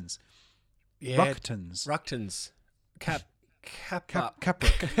captains. Yeah. Rucktons. Rucktons. Cap Cap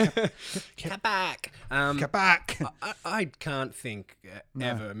back. back. I can't think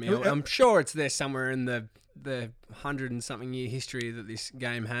ever. No. I'm sure it's there somewhere in the 100 and something year history that this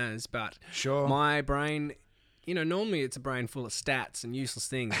game has, but Sure. my brain, normally it's a brain full of stats and useless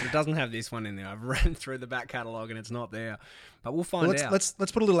things, but it doesn't have this one in there. I've ran through the back catalogue and it's not there, but we'll find out. Let's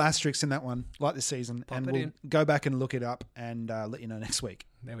put a little asterisk in that one, like this season, Pop and it we'll in. go back and look it up and let you know next week.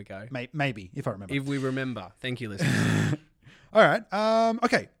 There we go. Maybe if I remember. If we remember. Thank you, listeners. All right.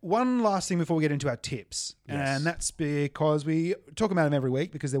 Okay. One last thing before we get into our tips, Yes. and that's because we talk about them every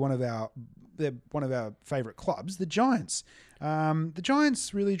week because they're one of our favourite clubs, the Giants. The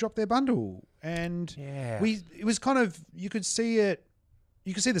Giants really dropped their bundle, and Yeah. it was kind of you could see it.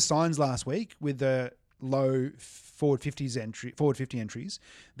 You could see the signs last week with the low forward 50 entries.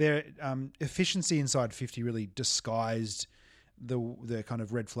 Their efficiency inside 50 really disguised the kind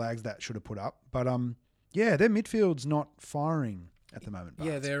of red flags that should have put up, but yeah, their midfield's not firing at the moment.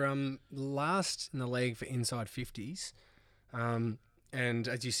 Yeah, Bart. they're last in the league for inside 50s. And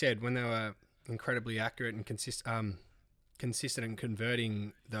as you said, when they were incredibly accurate and consistent in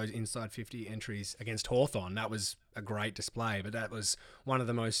converting those inside 50 entries against Hawthorn, that was a great display. But that was one of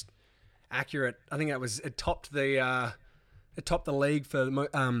the most accurate. I think it topped the league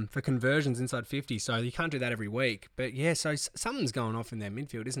for conversions inside 50. So you can't do that every week. But yeah, so something's going off in their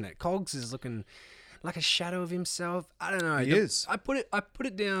midfield, isn't it? Cogs is looking like a shadow of himself. I don't know. He is. I put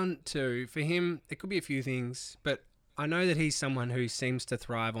it down to, for him, it could be a few things, but I know that he's someone who seems to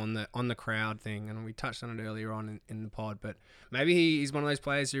thrive on the crowd thing, and we touched on it earlier on in the pod. But maybe he's one of those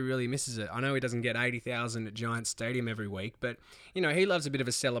players who really misses it. I know he doesn't get 80,000 at Giants Stadium every week, but he loves a bit of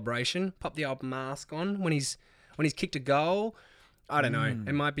a celebration. Pop the old mask on when he's kicked a goal. I don't know.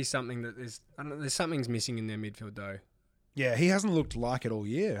 It might be something that there's something's missing in their midfield though. Yeah, he hasn't looked like it all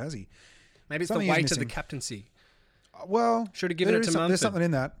year, has he? Maybe it's Something the he's weight of the missing. captaincy. Well, Should have given it to Mumford. There's something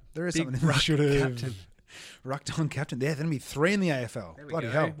in that. There is Big something in that. ruck Should have. captain. Rucked on captain. There's going to be 3 in the AFL. There we Bloody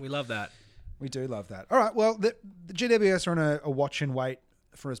go. hell. We love that. We do love that. All right. Well, the GWS are on a watch and wait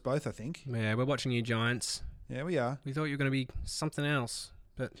for us both, I think. Yeah, we're watching you Giants. Yeah, we are. We thought you were going to be something else,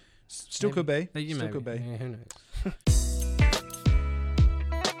 but Still maybe. could be. You Still maybe. could be. Yeah, who knows?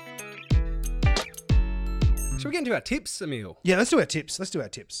 Shall we get into our tips, Emil? Yeah, let's do our tips.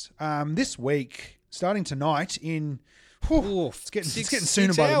 This week, starting tonight in... Whew, it's getting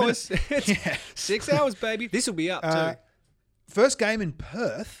sooner 6 by the hours. minute. Yeah. 6 hours, baby. This will be up too. First game in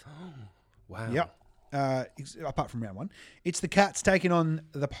Perth. Wow. Yep. Apart from round 1. It's the Cats taking on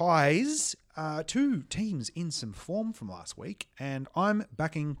the Pies. 2 teams in some form from last week. And I'm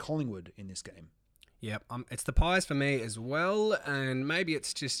backing Collingwood in this game. Yep. It's the Pies for me as well. And maybe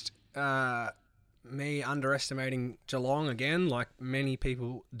it's just me underestimating Geelong again, like many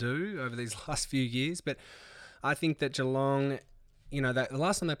people do over these last few years. But I think that Geelong, the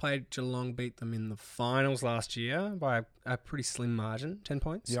last time they played, Geelong beat them in the finals last year by a pretty slim margin, 10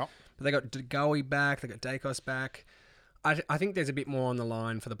 points. Yep. But they got Goey back, they got Dacos back. I think there's a bit more on the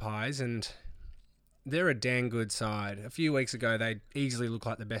line for the Pies, and they're a dang good side. A few weeks ago, they easily looked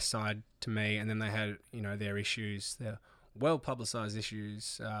like the best side to me, and then they had, their issues, their well-publicised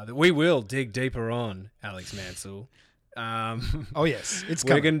issues that we will dig deeper on, Alex Mansell. Oh yes, it's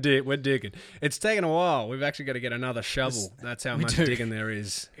coming. We're digging. It's taken a while. We've actually got to get another shovel. That's how much digging there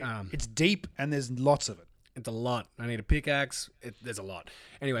is. It's deep and there's lots of it. It's a lot. I need a pickaxe. There's a lot.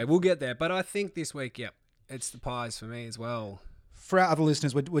 Anyway, we'll get there. But I think this week, it's the Pies for me as well. For our other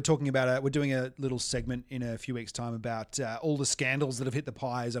listeners, we're talking about we're doing a little segment in a few weeks' time about all the scandals that have hit the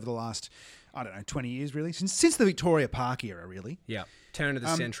Pies over the last, 20 years really, since the Victoria Park era, really. Yeah, turn of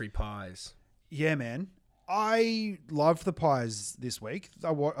the century Pies. Yeah, man. I loved the Pies this week.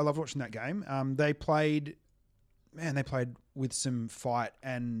 I loved watching that game. They played with some fight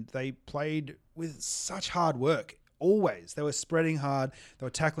and they played with such hard work. Always. They were spreading hard. They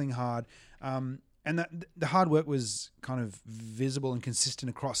were tackling hard. And the hard work was kind of visible and consistent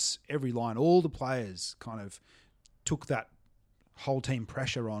across every line. All the players kind of took that whole team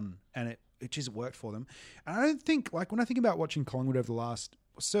pressure on and it just worked for them. And I don't think, when I think about watching Collingwood over the last...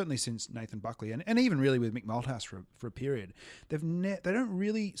 certainly since Nathan Buckley and even really with Mick Malthouse for a period, they don't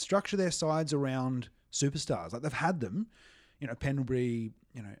really structure their sides around superstars. Like they've had them, Pendlebury,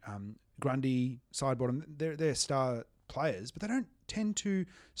 Grundy, Sidebottom, they're star players, but they don't tend to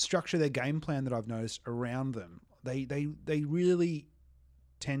structure their game plan that I've noticed around them. They really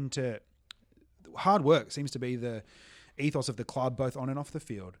tend to... Hard work seems to be the ethos of the club, both on and off the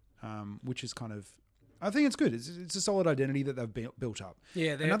field, which is kind of... I think it's good. It's a solid identity that they've built up.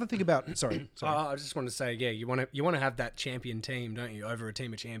 Yeah. Another thing about... Sorry. I just want to say, you want to have that champion team, don't you, over a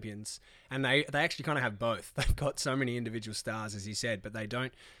team of champions? And they actually kind of have both. They've got so many individual stars, as you said, but they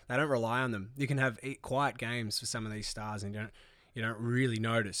don't rely on them. You can have quiet games for some of these stars, and you don't really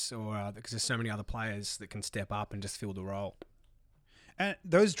notice, or because there's so many other players that can step up and just fill the role. And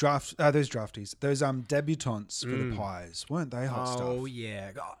those draftees, those debutants for the Pies, weren't they hot stuff? Oh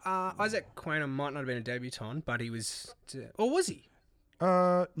yeah, Isaac Quaynor might not have been a debutant, but he was, or was he?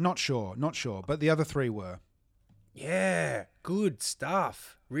 Not sure, but the other 3 were. Yeah, good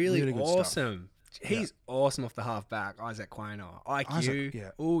stuff. Really good awesome. Stuff. He's awesome off the halfback, Isaac Quaynor.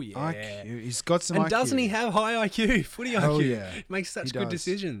 IQ. Oh yeah. IQ. He's got some and IQ. Doesn't he have high IQ? Footy IQ. Oh yeah. Makes such good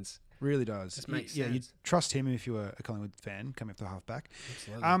decisions. Really does. Just makes sense. You'd trust him if you were a Collingwood fan coming up the halfback.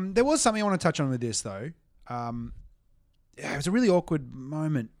 Absolutely. There was something I want to touch on with this though. It was a really awkward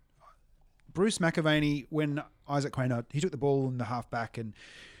moment. Bruce McAvaney, when Isaac Quaynor, he took the ball in the halfback and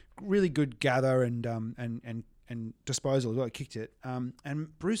really good gather and disposal as well. He kicked it.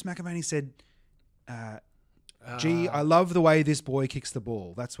 And Bruce McAvaney said, "Gee, I love the way this boy kicks the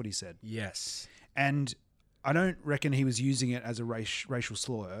ball." That's what he said. Yes. And I don't reckon he was using it as a racial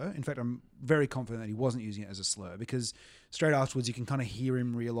slur. In fact, I'm very confident that he wasn't using it as a slur because straight afterwards you can kind of hear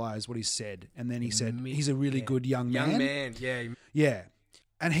him realise what he said. And then he said, he's a really good young man. Young man, yeah. Yeah.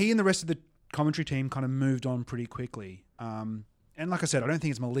 And he and the rest of the commentary team kind of moved on pretty quickly. And like I said, I don't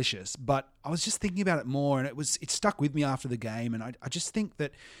think it's malicious, but I was just thinking about it more and it stuck with me after the game. And I just think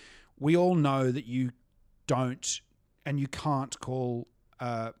that we all know that you don't and you can't call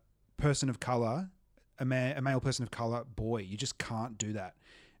a person of colour a male person of color boy. You just can't do that.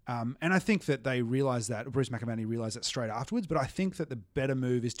 And I think that they realised that, Bruce McAvaney realised that straight afterwards, but I think that the better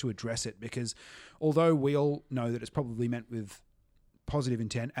move is to address it, because although we all know that it's probably meant with positive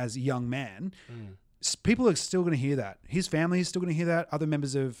intent as a young man, people are still going to hear that. His family is still going to hear that. Other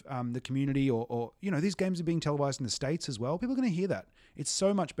members of the community or these games are being televised in the States as well. People are going to hear that. It's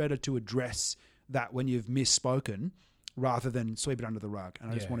so much better to address that when you've misspoken rather than sweep it under the rug.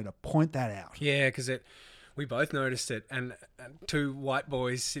 And I just wanted to point that out. Yeah, because we both noticed it, and two white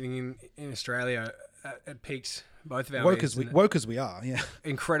boys sitting in Australia at peaks, both of our woke as we are, yeah.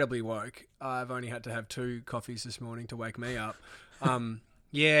 Incredibly woke. I've only had to have 2 coffees this morning to wake me up.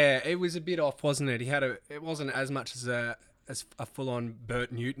 Yeah, it was a bit off, wasn't it? It wasn't as much as a full-on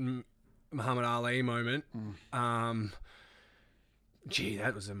Bert Newton, Muhammad Ali moment. Gee,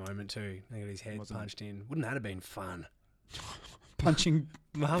 that was a moment too. They got his head punched in. Wouldn't that have been fun? Punching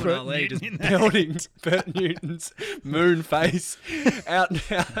Muhammad Bert Ali Newton just belting Bert Newton's moon face out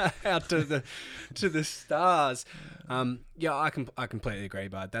to the stars. Yeah, I completely agree,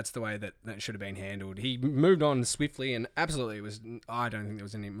 bud. That's the way that should have been handled. He moved on swiftly, and absolutely it was. I don't think there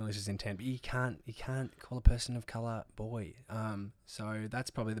was any malicious intent, but you can't call a person of color boy. So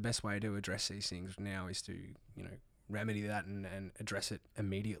that's probably the best way to address these things now, is to remedy that and address it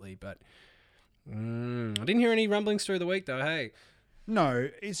immediately. But I didn't hear any rumblings through the week though. Hey. No,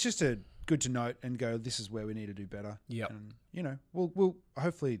 it's just good to note and go, this is where we need to do better. Yeah. And, we'll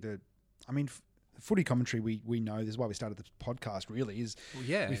hopefully footy commentary, we know, this is why we started the podcast really, is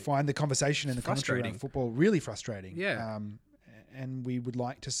we find the conversation and the commentary around football really frustrating. Yeah. And we would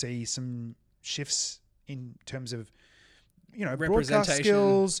like to see some shifts in terms of, broadcast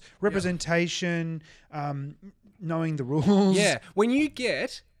skills, representation, knowing the rules. Yeah. When you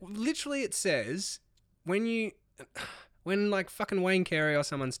get, literally it says, when like fucking Wayne Carey or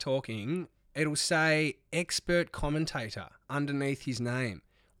someone's talking, it'll say expert commentator underneath his name.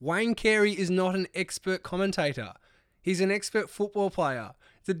 Wayne Carey is not an expert commentator. He's an expert football player.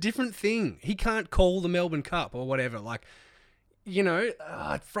 It's a different thing. He can't call the Melbourne Cup or whatever. Like,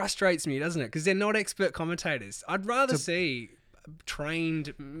 it frustrates me, doesn't it? Because they're not expert commentators. I'd rather see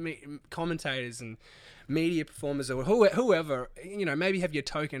trained commentators and media performers or whoever, maybe have your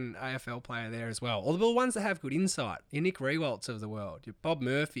token AFL player there as well. Or the ones that have good insight. Your Nick Rewalts of the world. Your Bob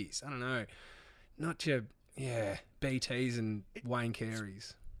Murphys. I don't know. Not your, BTs and Wayne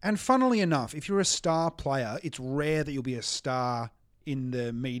Careys. And funnily enough, if you're a star player, it's rare that you'll be a star in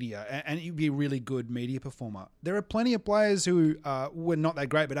the media and you'll be a really good media performer. There are plenty of players who were not that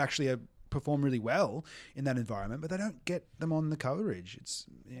great but actually perform really well in that environment, but they don't get them on the coverage. It's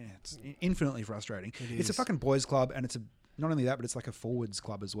infinitely frustrating. It's a fucking boys club, and it's not only that, but it's like a forwards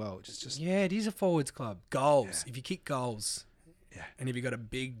club as well. It's just it is a forwards club. Goals. Yeah. If you kick goals, and if you got a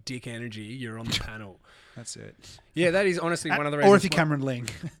big dick energy, you're on the panel. That's it. Yeah, that is honestly one of the reasons. Or if you're Cameron Ling.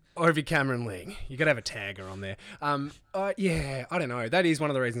 Or if you're Cameron Ling. You got to have a tagger on there. I don't know. That is one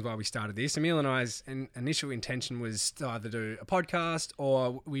of the reasons why we started this. Emil and I's initial intention was to either do a podcast,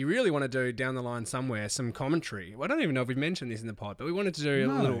 or we really want to do down the line somewhere some commentary. I don't even know if we've mentioned this in the pod, but we wanted to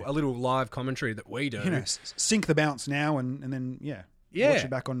do a little live commentary that we do. Sync the bounce now and then watch it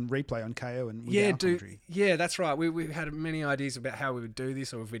back on replay on KO and commentary. Yeah, that's right. We had many ideas about how we would do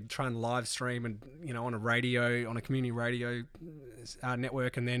this, or if we'd try and live stream and on a radio, on a community radio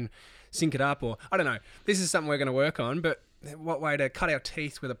network, and then sync it up, or I don't know. This is something we're going to work on, but what way to cut our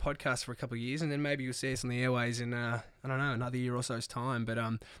teeth with a podcast for a couple of years, and then maybe you'll see us on the airways in I don't know, another year or so's time. But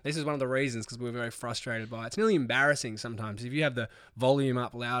this is one of the reasons, because we're very frustrated by it. It's nearly embarrassing sometimes if you have the volume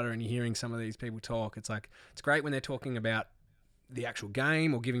up louder and you're hearing some of these people talk. It's like, it's great when they're talking about the actual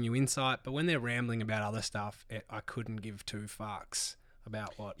game or giving you insight, but when they're rambling about other stuff, I couldn't give 2 fucks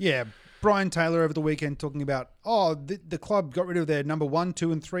about what. Yeah, Brian Taylor over the weekend talking about, the club got rid of their number 1,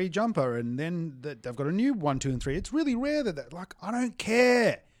 2 and 3 jumper, and then they've got a new 1, 2 and 3. It's really rare that like, I don't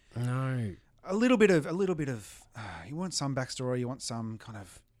care. No. A little bit of you want some backstory, you want some kind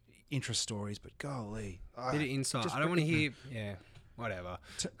of interest stories, but golly. Bit of insight. I don't want to hear, whatever.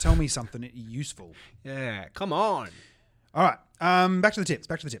 Tell me something useful. Yeah, come on. All right, back to the tips.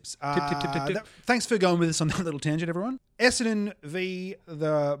 Tip. Thanks for going with us on that little tangent, everyone. Essendon v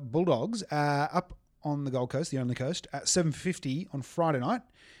the Bulldogs up on the Gold Coast, the only coast, at 7:50 on Friday night.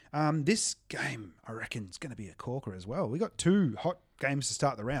 This game, I reckon, is going to be a corker as well. We got 2 hot games to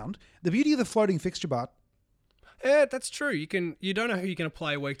start the round. The beauty of the floating fixture, Bart. Yeah, that's true. You don't know who you're going to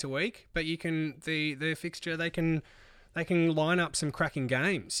play week to week, but you can the fixture they can line up some cracking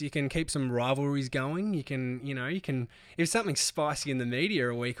games. You can keep some rivalries going. You can if something's spicy in the media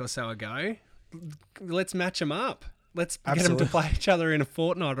a week or so ago, let's match them up. Let's get them Absolutely. to play each other in a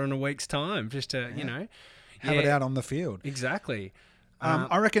fortnight or in a week's time, just to Have it out on the field. Exactly.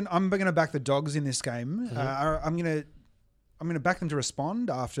 I reckon I'm going to back the Dogs in this game. I'm going to back them to respond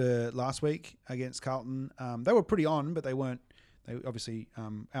after last week against Carlton. They were pretty on, but they weren't. They obviously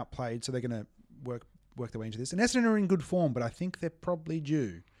outplayed, so they're going to work their way into this. And Essendon are in good form, but I think they're probably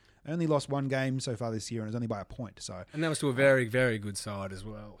due. They only lost one game so far this year, and it's only by a point. So, And that was to a very, very good side as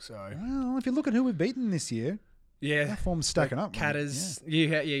well. So, well, if you look at who we've beaten this year, yeah, that form's stacking up. mate. Catters.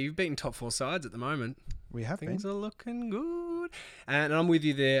 You've beaten top 4 sides at the moment. We have Things been. are looking good. And I'm with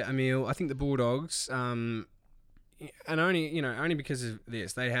you there, Emil. I think the Bulldogs, and only because of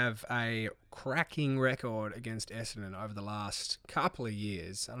this, they have a cracking record against Essendon over the last couple of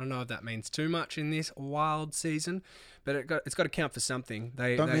years. I don't know if that means too much in this wild season, but it's got to count for something.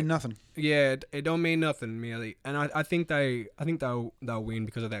 They Mean nothing. Yeah, it don't mean nothing merely, and I think they'll win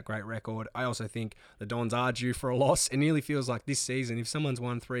because of that great record. I also think the Dons are due for a loss. It nearly feels like this season, if someone's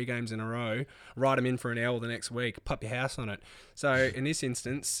won 3 games in a row, write them in for an L the next week, pop your house on it. So in this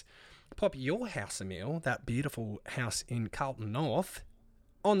instance, pop your house, Emil, that beautiful house in Carlton North,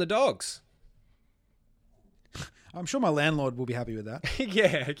 on the Dogs. I'm sure my landlord will be happy with that.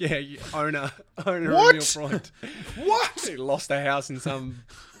 yeah, owner What? Emil Freund. What? He lost a house in some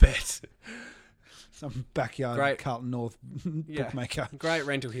bet. Some backyard Great. Carlton North Yeah. bookmaker. Great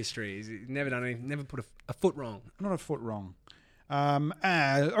rental history. He's never done anything, never put a foot wrong. Not a foot wrong. All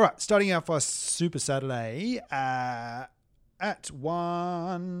right, starting out for Super Saturday at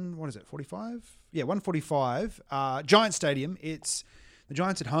 45? Yeah, 1:45. Giant Stadium. It's the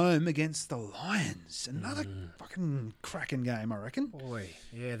Giants at home against the Lions. Another fucking cracking game, I reckon. Boy,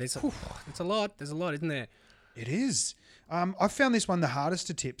 yeah, there's a lot. There's a lot, isn't there? It is. I've found this one the hardest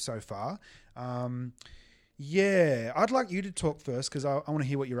to tip so far. Yeah, I'd like you to talk first because I want to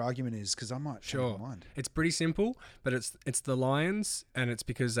hear what your argument is because I might change my mind. It's pretty simple, but it's the Lions, and it's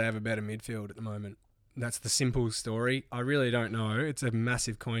because they have a better midfield at the moment. That's the simple story. I really don't know. It's a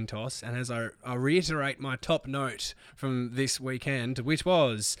massive coin toss. And as I reiterate my top note from this weekend, which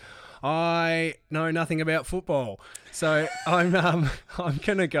was, I know nothing about football. So I'm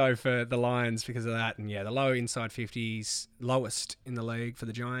going to go for the Lions because of that. And yeah, the low inside 50s, lowest in the league for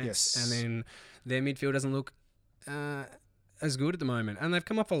the Giants. Yes. And then their midfield doesn't look as good at the moment. And they've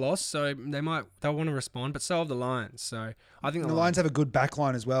come off a loss, so they'll want to respond, but so have the Lions. So I think The Lions have a good back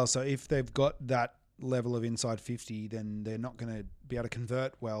line as well. So if they've got that level of inside 50, then they're not going to be able to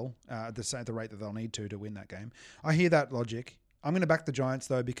convert well at the rate that they'll need to win that game. I hear that logic. I'm going to back the Giants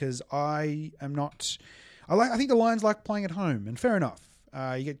though because I think the Lions like playing at home, and fair enough.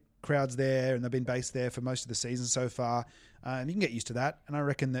 You get crowds there, and they've been based there for most of the season so far, and you can get used to that. And I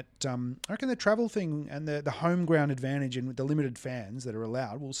reckon that the travel thing and the home ground advantage and the limited fans that are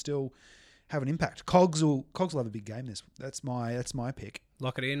allowed will still have an impact. Cogs will have a big game. That's my pick.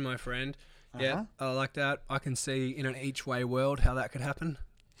 Lock it in, my friend. Uh-huh. Yeah, I like that. I can see in an each-way world how that could happen.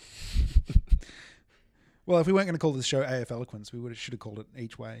 Well, if we weren't going to call this show AF Eloquence, we should have called it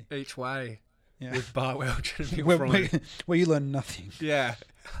Each Way. Each way. Yeah. With Bart Welch and Emil Where, Freund. where you learn nothing. Yeah.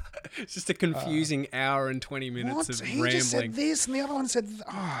 It's just a confusing hour and 20 minutes of He rambling. just said this, and the other one said,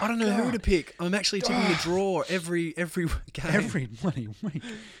 I don't know who to pick. I'm actually tipping the draw every game. Every bloody week.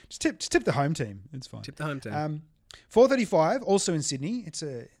 Just tip the home team. It's fine. Tip the home team. 4:35, also in Sydney. It's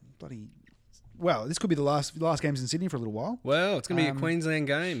a bloody... Well, this could be the last games in Sydney for a little while. Well, it's going to be a Queensland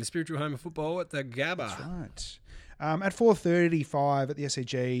game, the spiritual home of football at the Gabba. That's right. At 4:35 at the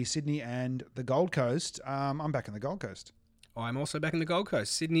SCG, Sydney and the Gold Coast. I'm back in the Gold Coast. I'm also back in the Gold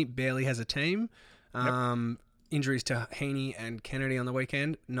Coast. Sydney barely has a team. Injuries to Heaney and Kennedy on the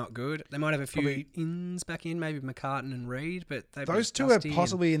weekend, not good. They might have a few ins back in, maybe McCartan and Reid, but those two are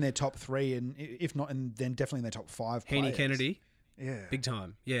possibly in their top 3, and if not, then definitely in their top 5. Heaney, players. Kennedy. Yeah. Big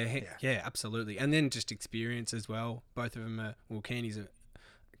time. Yeah, absolutely. And then just experience as well. Both of them are, well, Kennedy is...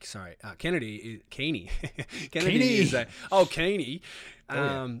 Kennedy. Keeney is a... Oh, Keeney.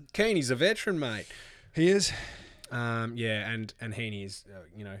 Keeney's a veteran, mate. He is. And Heaney is,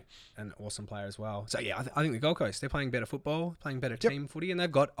 an awesome player as well. So, yeah, I think the Gold Coast, they're playing better football, playing better team footy, and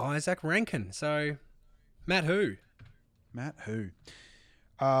they've got Isaac Rankin. So, Matt who?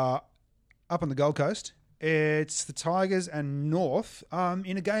 Up on the Gold Coast, it's the Tigers and North.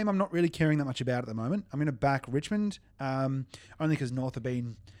 In a game I'm not really caring that much about at the moment. I'm going to back Richmond, only because North have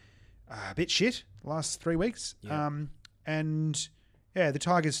been a bit shit the last 3 weeks. Yeah. The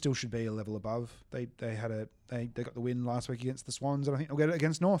Tigers still should be a level above. They got the win last week against the Swans, and I think they'll get it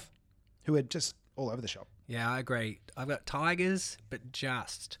against North, who are just all over the shop. Yeah, I agree. I've got Tigers, but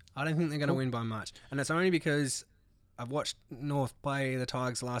just. I don't think they're going to win by much. And it's only because I've watched North play the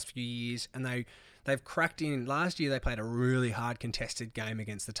Tigers the last few years, and they've cracked in. Last year they played a really hard contested game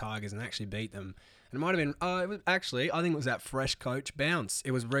against the Tigers and actually beat them. And it might have been, I think it was that fresh coach bounce.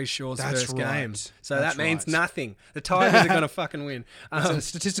 It was Reece Shaw's first game. So that means nothing. The Tigers are going to fucking win. It's a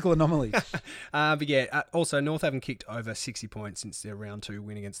statistical anomaly. But yeah, also North haven't kicked over 60 points since their round 2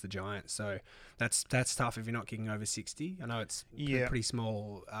 win against the Giants. So that's tough if you're not kicking over 60. I know it's a pretty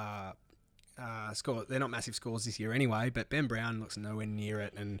small score. They're not massive scores this year anyway, but Ben Brown looks nowhere near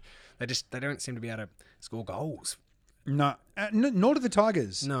it, and they don't seem to be able to score goals. No, nor do the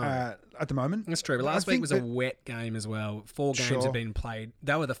Tigers. No. At the moment. That's true. But last week was a wet game as well. 4 games have been played.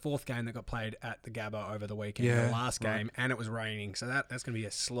 They were the 4th game that got played at the Gabba over the weekend. The last game, and it was raining, so that's going to be a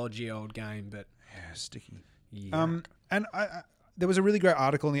slodgy old game. But sticky. Yeah. And there was a really great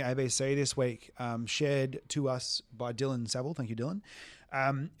article in the ABC this week, shared to us by Dylan Saville. Thank you, Dylan.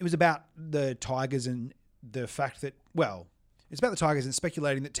 It was about the Tigers and the fact that, it's about the Tigers and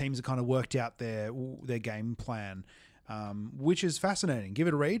speculating that teams have kind of worked out their game plan, which is fascinating. Give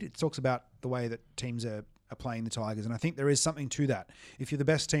it a read. It talks about the way that teams are playing the Tigers, and I think there is something to that. If you're the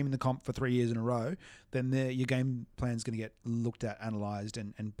best team in the comp for 3 years in a row, then your game plan is going to get looked at, analysed,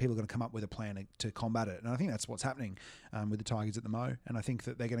 and people are going to come up with a plan to combat it. And I think that's what's happening with the Tigers at the Mo, and I think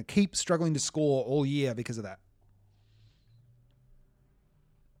that they're going to keep struggling to score all year because of that.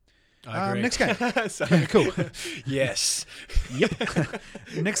 I agree. Next game. Cool. Yes. Yep.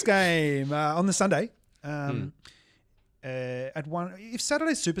 Next game on the Sunday. At 1. If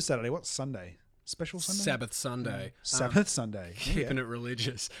Saturday's Super Saturday, what's Sunday? Special Sunday? Sabbath Sunday. Sabbath Sunday. Keeping it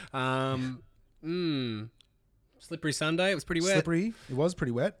religious. Slippery Sunday. It was pretty wet. Slippery. It was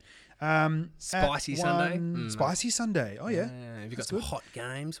pretty wet. Spicy Sunday. Spicy Sunday. Oh, yeah. Have you got some hot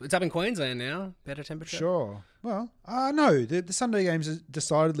games? It's up in Queensland now. Better temperature. Sure. Well, no. The Sunday games are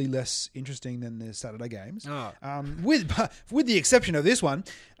decidedly less interesting than the Saturday games. Oh. With the exception of this one,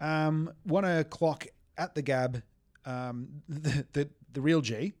 1 o'clock at the Gab, the real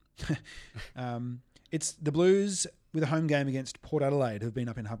G. It's the Blues with a home game against Port Adelaide, who've been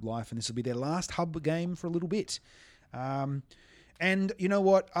up in Hub Life, and this will be their last Hub game for a little bit. And you know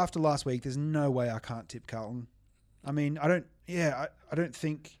what? After last week, there's no way I can't tip Carlton. I mean, I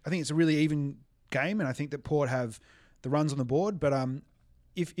think it's a really even game, and I think that Port have the runs on the board. But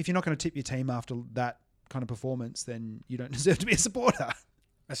if you're not going to tip your team after that kind of performance, then you don't deserve to be a supporter.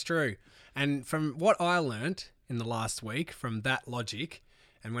 That's true. And from what I learnt in the last week from that logic,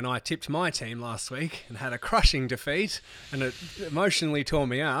 and when I tipped my team last week and had a crushing defeat and it emotionally tore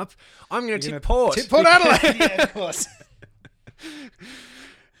me up, I'm going to tip Port. Tip Port Adelaide. Yeah, of course.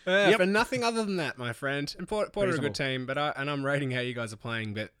 For nothing other than that, my friend. And Port are a good team, but I'm rating how you guys are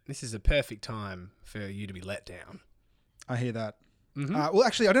playing, but this is a perfect time for you to be let down. I hear that. Mm-hmm. Well,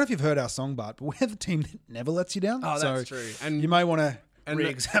 actually, I don't know if you've heard our song, Bart, but we're the team that never lets you down. Oh, that's true. And you may want to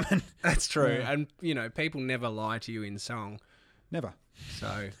re-examine. That's true. And, people never lie to you in song. Never.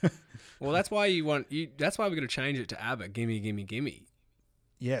 So, well, that's why that's why we're going to change it to ABBA. Gimme, gimme, gimme.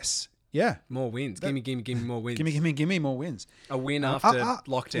 Yes. Yeah. More wins. Gimme, gimme, gimme more wins. Gimme, gimme, gimme more wins. A win after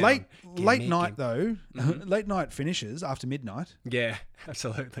lockdown. Late night, though. Mm-hmm. Late night finishes after midnight. Yeah,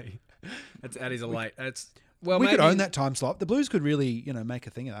 absolutely. That is a late. We could own that time slot. The Blues could really, make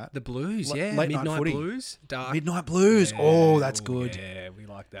a thing of that. The Blues, late Midnight night footy. Blues. Dark. Midnight Blues. Yeah. That's good. Yeah, we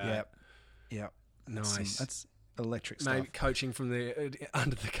like that. Yep. Nice. That's electric stuff. Maybe coaching from the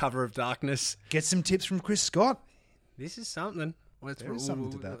under the cover of darkness. Get some tips from Chris Scott. This is something. There is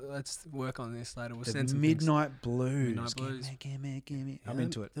something to that. Let's work on this later. We'll the send some Midnight Blues. Midnight Blues. Gimme. I'm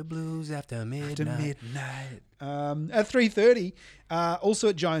into it. The Blues after midnight. At 3:30, also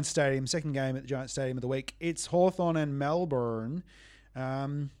at Giants Stadium, second game at the Giants Stadium of the week, it's Hawthorn and Melbourne.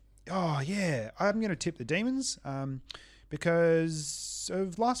 I'm going to tip the Demons because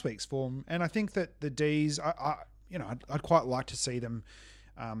of last week's form. And I think that the D's, I'd quite like to see them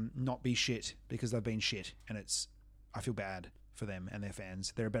not be shit because they've been shit. And I feel bad for them and their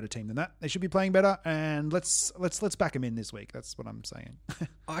fans. They're a better team than that. They should be playing better, and let's back them in this week. That's what I'm saying.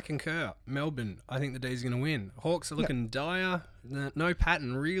 I concur. Melbourne, I think the D's are going to win. Hawks are looking dire. No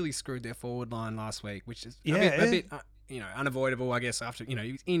Patton really screwed their forward line last week, which is a bit unavoidable, I guess, after,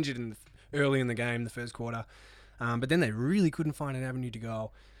 he was injured early in the game, the first quarter. But then they really couldn't find an avenue to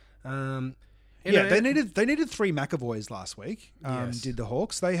go. They needed 3 McAvoys last week. Yes. Did the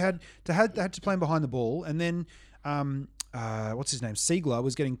Hawks? They had to play him behind the ball, and then what's his name? Segler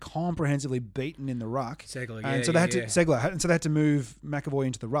was getting comprehensively beaten in the ruck. Segler, and so they had to move McAvoy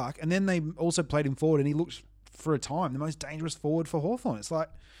into the ruck, and then they also played him forward, and he looked for a time the most dangerous forward for Hawthorn. It's like,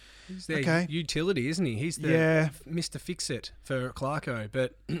 he's their utility, isn't he? He's the Mr. Fix-It for Clarko,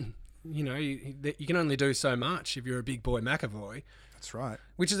 but you can only do so much if you're a big boy McAvoy, That's right.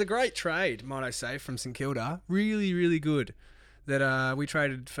 which is a great trade, might I say, from St Kilda. Really, really good that we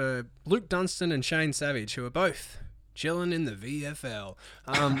traded for Luke Dunstan and Shane Savage, who are both chilling in the VFL.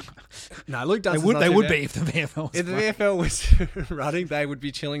 No, Luke Dunstan. They would be if the VFL was If the playing. VFL was running, they would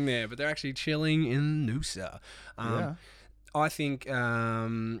be chilling there, but they're actually chilling in Noosa. Yeah. I think.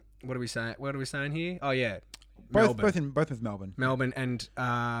 What are we saying? What are we saying here? Oh yeah, Both Melbourne. both with Melbourne. Melbourne and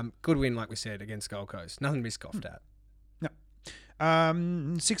good win, like we said, against Gold Coast. Nothing to be scoffed at.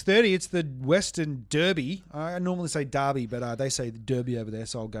 6:30. It's the Western Derby. I normally say Derby, but they say the Derby over there,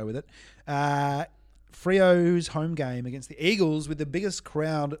 so I'll go with it. Freo's home game against the Eagles with the biggest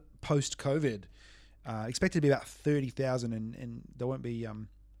crowd post-COVID. Expected to be about 30,000, and there won't be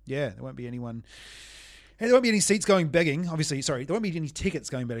there won't be anyone. And there won't be any seats going begging. Obviously, sorry, there won't be any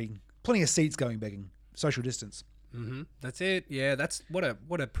tickets going begging. Plenty of seats going begging. Social distance. Mm-hmm. That's it. Yeah, that's what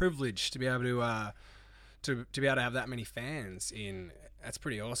a privilege to be able to be able to have that many fans in. That's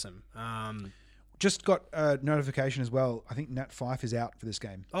pretty awesome. Just got a notification as well. I think Nat Fyfe is out for this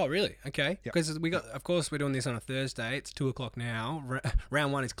game. Oh, really? Okay. Yep. Because of course, we're doing this on a Thursday. It's 2:00 now.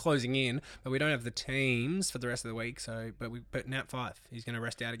 Round 1 is closing in, but we don't have the teams for the rest of the week. So, but Nat Fyfe, he's going to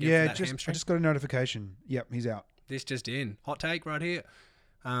rest out again for that I hamstring. just got a notification. Yep, he's out. This just in. Hot take right here.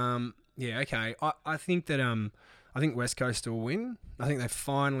 Yeah. Okay. I think that I think West Coast will win. I think they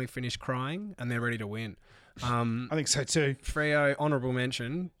finally finished crying and they're ready to win. I think so too. Freo, honourable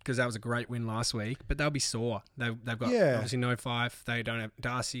mention, because that was a great win last week, but they'll be sore. They've got obviously no Fyfe. They don't have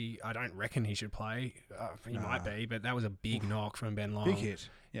Darcy. I don't reckon he should play. He might be, but that was a big knock from Ben Long. Big hit.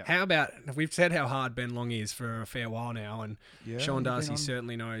 Yeah. How about, we've said how hard Ben Long is for a fair while now, and Sean Darcy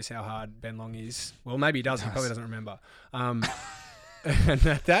certainly knows how hard Ben Long is. Well, maybe he does. He probably doesn't remember. And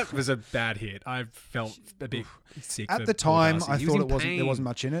that was a bad hit. I felt a bit sick. At the time, I thought there wasn't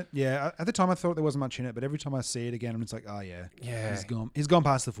much in it. Yeah, at the time I thought there wasn't much in it, but every time I see it again, I'm just like, oh yeah, he's gone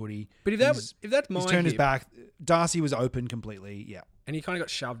past the footy. But if that's my he's turned his hip, back. Darcy was open completely. Yeah, and he kind of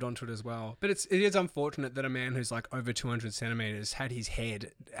got shoved onto it as well. But it is unfortunate that a man who's like over 200 centimeters had his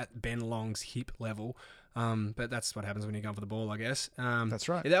head at Ben Long's hip level. But that's what happens when you're going for the ball, I guess. That's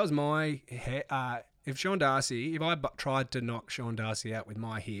right. If that was my if Sean Darcy, if I tried to knock Sean Darcy out with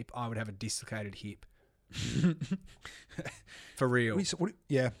my hip, I would have a dislocated hip. For real.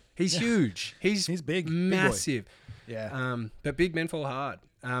 He's huge. He's big. Massive. Big boy. Yeah. But big men fall hard.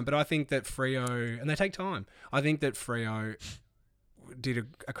 But I think that Freo, and they take time. I think that Freo did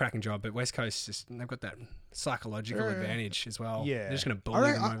a cracking job, but West Coast they've got that psychological advantage as well. Yeah. They're just going to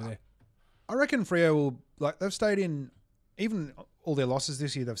bully them over there. I reckon Freo will, they've stayed in, even all their losses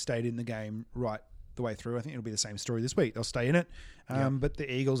this year, they've stayed in the game right the way through. I think it'll be the same story this week. They'll stay in it. But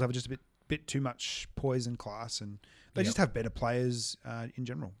the Eagles have just a bit too much poise and class, and they just have better players in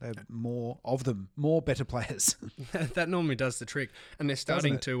general. They have more of them, more better players. That normally does the trick. And they're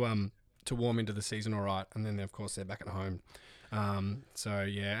starting to warm into the season all right. And then, of course, they're back at home. Another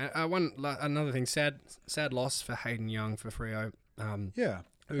thing, sad loss for Hayden Young for Freo.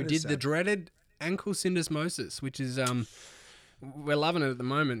 Who did the dreaded ankle syndesmosis, which is we're loving it at the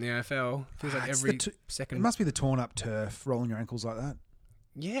moment in the AFL. Feels like every second. It must be the torn up turf, rolling your ankles like that.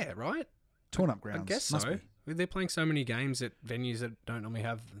 Yeah, right? Torn up grounds. I guess must so. Be. They're playing so many games at venues that don't normally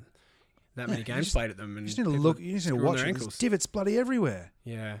have that many games played at them. And you just need to look. You just need to watch it. There's divots bloody everywhere.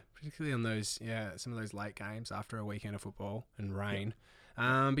 Yeah, particularly on those. Yeah, some of those late games after a weekend of football and rain.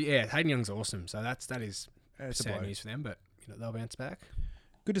 But yeah, Hayden Young's awesome. So that is sad news for them. But they'll bounce back.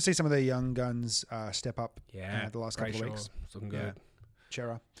 Good to see some of their young guns step up. The last couple of weeks. It's looking good.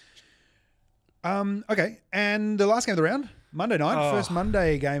 Chera. Okay, and the last game of the round, Monday night, first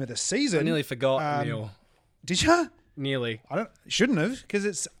Monday game of the season. I nearly forgot, Neil. Did you? Nearly. Shouldn't have, because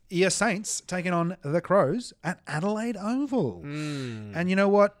it's Saints taking on the Crows at Adelaide Oval. And you know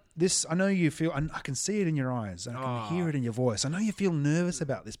what? I know you feel, I can see it in your eyes. I can hear it in your voice. I know you feel nervous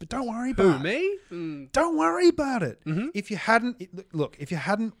about this, but don't worry about it. Who, me? Don't worry about it. Mm-hmm. If you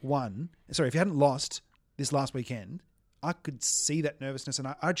hadn't lost this last weekend, I could see that nervousness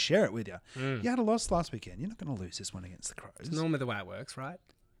and I'd share it with you. You had a loss last weekend. You're not going to lose this one against the Crows. It's normally the way it works, right?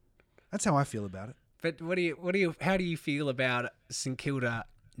 That's how I feel about it. But how do you feel about St Kilda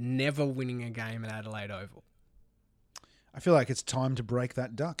never winning a game at Adelaide Oval? I feel like it's time to break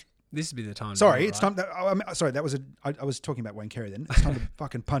that duck. This would be the time. Sorry, it's time. Sorry, that was I was talking about Wayne Carey then. It's time to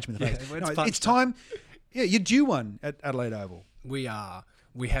fucking punch me in the face. It's time. Yeah, you're due one at Adelaide Oval. We are.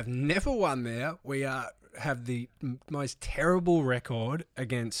 We have never won there. We have the most terrible record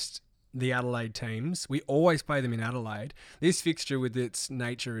against the Adelaide teams. We always play them in Adelaide. This fixture with its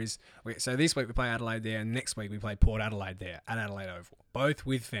nature is... So this week we play Adelaide there, and next week we play Port Adelaide there at Adelaide Oval, both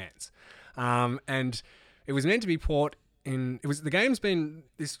with fans. And it was meant to be Port in... The game's been...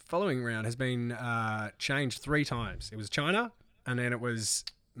 This following round has been changed 3 times. It was China, and then it was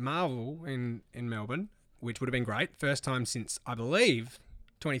Marvel in Melbourne, which would have been great. First time since, I believe...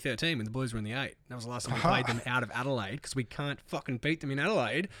 2013 when the Blues were in the 8. That was the last time we played them out of Adelaide because we can't fucking beat them in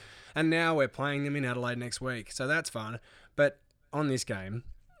Adelaide. And now we're playing them in Adelaide next week. So that's fun. But on this game,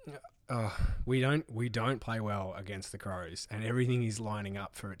 we don't play well against the Crows, and everything is lining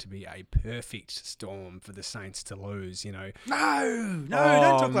up for it to be a perfect storm for the Saints to lose, you know. No,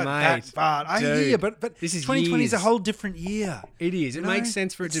 don't talk like that, Bart. I hear you, but this is 2020 is a years. whole different year. It is. It No, makes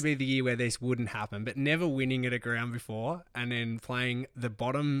sense for it to be the year where this wouldn't happen, but never winning at a ground before and then playing the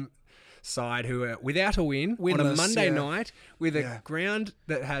bottom side who are without a win on a Winless, Monday yeah. night with a Yeah. ground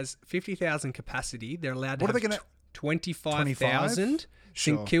that has 50,000 capacity. They're allowed to What are have they gonna- 25,000.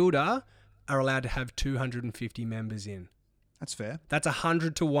 Sure. St Kilda are allowed to have 250 members in. That's fair. That's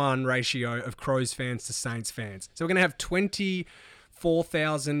 100-to-1 ratio of Crows fans to Saints fans. So we're going to have 750.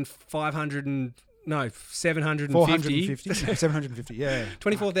 450, 750, yeah.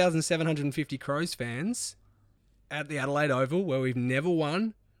 24,750 Crows fans at the Adelaide Oval where we've never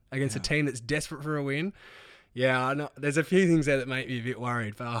won against a team that's desperate for a win. Yeah, I know. There's a few things there that make me a bit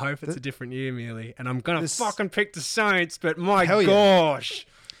worried, but I hope it's a different year, Mealy. And I'm going to fucking pick the Saints, but my Hell yeah. gosh.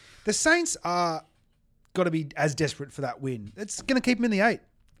 The Saints are got to be as desperate for that win. It's going to keep them in the 8.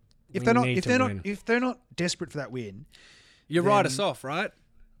 If they're not desperate for that win, You write us off, right?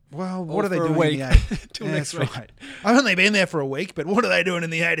 well, Or what are they for a doing in week. the 8? Till next That's week. right. I've only been there for a week, but what are they doing in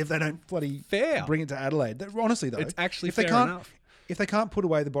the 8 if they don't bloody Fair. bring it to Adelaide? Honestly, though, It's actually if they fair can't, enough. If they can't put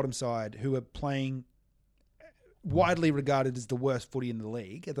away the bottom side, who are playing widely regarded as the worst footy in the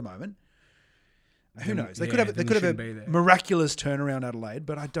league at the moment, who knows? They could have then a we shouldn't be there. miraculous turnaround Adelaide,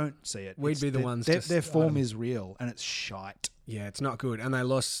 but I don't see it. We'd be the ones Their, to their start form them. is real, and it's shite. Yeah, it's not good. And they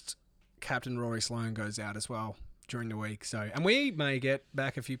lost Captain Rory Sloane goes out as well during the week. So, and we may get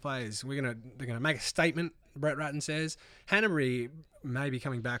back a few players. They're gonna make a statement. Brett Ratton says Hanbury may be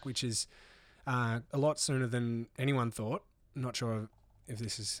coming back, which is a lot sooner than anyone thought. I'm not sure if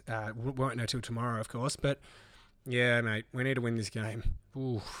this is won't know till tomorrow, of course. But yeah, mate, we need to win this game.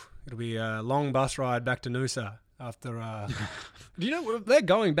 Ooh, it'll be a long bus ride back to Noosa after. Do you know they're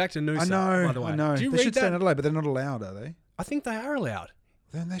going back to Noosa? I know. By the way, I know. Do you They read should stay in that? Adelaide, but they're not allowed, are they? I think they are allowed.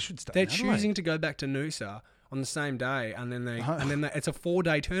 Then they should stay. They're in Adelaide. choosing to go back to Noosa on the same day, and then it's a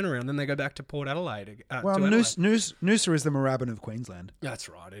 4-day turnaround. Then they go back to Port Adelaide. Well, to Adelaide. Noosa is the Moorabbin of Queensland. That's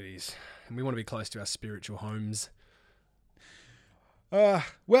right, it is, and we want to be close to our spiritual homes.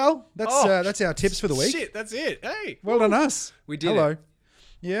 Well, that's our tips for the week. Shit, that's it. Hey, Well done, us. We did Hello. it.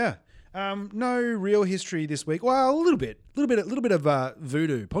 Yeah. No real history this week. Well, a little bit of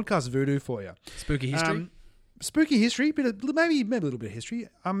voodoo, podcast voodoo for you. Spooky history. Spooky history, maybe a little bit of history.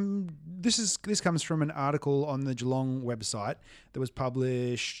 This comes from an article on the Geelong website that was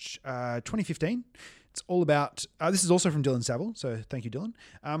published 2015. It's all about. This is also from Dylan Saville, so thank you, Dylan.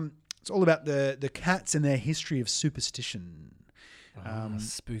 It's all about the cats and their history of superstition.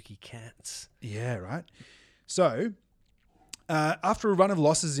 Spooky cats. Yeah, right. So, after a run of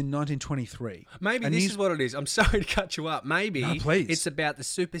losses in 1923, Maybe this is what it is. I'm sorry to cut you up. Maybe No, please. it's about the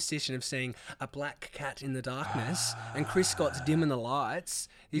superstition of seeing a black cat in the darkness, and Chris Scott's dimming the lights.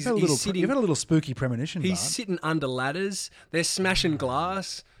 You've had a little spooky premonition. He's Bart. sitting under ladders. They're smashing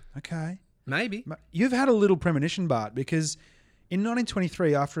glass. Okay. Maybe. You've had a little premonition, Bart, because in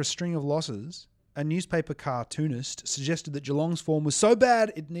 1923, after a string of losses, a newspaper cartoonist suggested that Geelong's form was so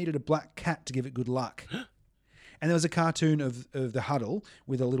bad it needed a black cat to give it good luck. And there was a cartoon of the huddle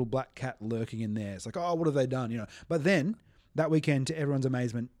with a little black cat lurking in there. It's like, oh, what have they done? You know. But then that weekend, to everyone's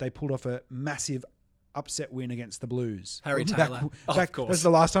amazement, they pulled off a massive upset win against the Blues. Harry Taylor. Of course. That's the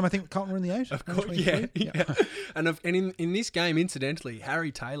last time I think Carlton were in the 8. Of course, yeah. And in this game, incidentally,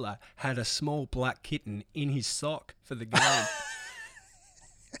 Harry Taylor had a small black kitten in his sock for the game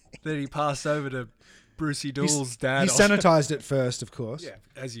that he passed over to Brucey Doull's dad. He sanitised it first, of course. Yeah,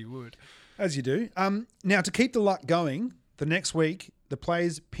 as you would. As you do. Now, to keep the luck going, the next week, the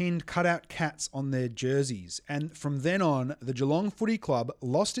players pinned cutout cats on their jerseys. And from then on, the Geelong Footy Club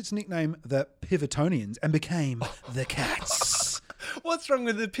lost its nickname, the Pivotonians, and became the Cats. What's wrong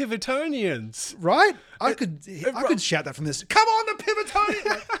with the Pivotonians? Right? I could shout that from this. Come on, the Pivotonians!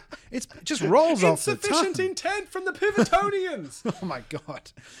 Like, it just rolls off the tongue. Insufficient intent from the Pivotonians. Oh, my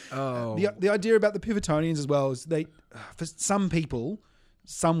God. Oh. The idea about the Pivotonians as well is for some people,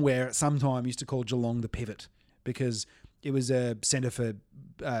 somewhere at some time used to call Geelong the Pivot because it was a centre for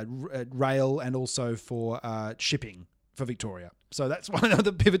rail and also for shipping for Victoria. So that's one of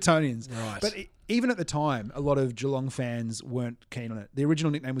the Pivotonians. Right. But even at the time, a lot of Geelong fans weren't keen on it. The original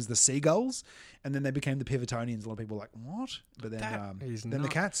nickname was the Seagulls, and then they became the Pivotonians. A lot of people were like, what? But then the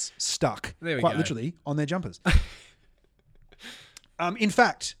Cats stuck, quite literally, on their jumpers. In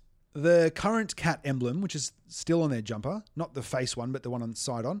fact, the current cat emblem, which is still on their jumper, not the face one, but the one on the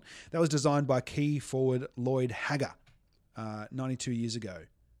side on, that was designed by key forward Lloyd Hagger 92 years ago.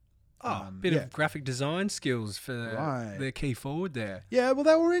 Oh, bit of graphic design skills for their key forward there. Yeah, well,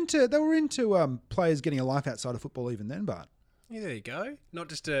 they were into players getting a life outside of football even then, but yeah, there you go. Not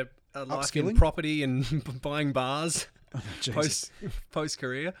just a life Upskilling? in property and buying bars post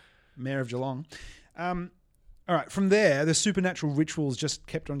career. Mayor of Geelong. All right, from there, the supernatural rituals just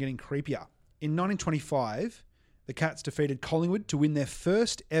kept on getting creepier. In 1925, the Cats defeated Collingwood to win their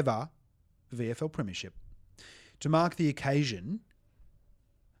first ever VFL premiership. To mark the occasion.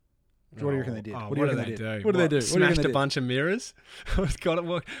 What do you reckon they did? What do they do? What do they do? Smashed a bunch of mirrors? Got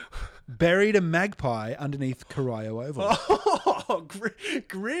it. Buried a magpie underneath Corio Oval. Oh,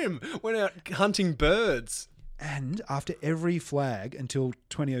 grim. Went out hunting birds. And after every flag until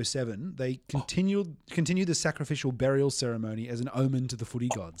 2007, they continued the sacrificial burial ceremony as an omen to the footy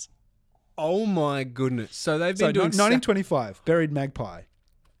gods. Oh my goodness. So they've been doing 1925, buried magpie.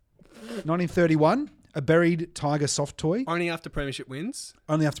 1931, a buried tiger soft toy. Only after premiership wins?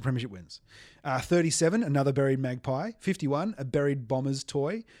 Only after premiership wins. 37, another buried magpie. 51, a buried bombers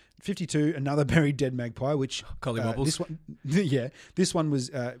toy. 52, another buried dead magpie, which... Collywobbles. This one was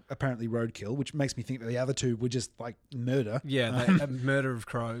apparently roadkill, which makes me think that the other two were just like murder. Yeah, murder of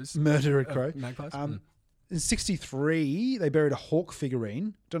crows. Murder of crow. Magpies. In 63, they buried a hawk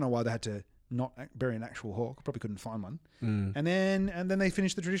figurine. Don't know why they had to not bury an actual hawk. Probably couldn't find one. And then they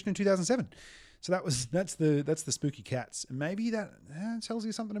finished the tradition in 2007. So that's the spooky cats. And maybe that tells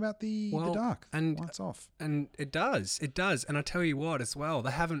you something about the dark. And lights off. And it does. And I tell you what as well,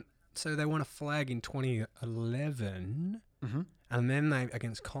 they won a flag in 2011. Mm-hmm. And then they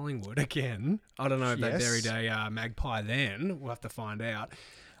against Collingwood again. I don't know if they buried a magpie then. We'll have to find out.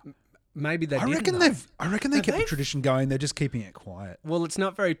 Maybe they didn't. I reckon they kept the tradition going. They're just keeping it quiet. Well, it's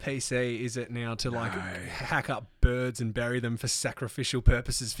not very PC, is it now, to hack up birds and bury them for sacrificial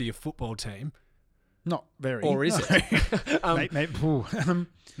purposes for your football team? Not very. Or is it?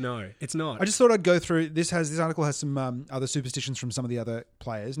 No, it's not. I just thought I'd go through. This article has some other superstitions from some of the other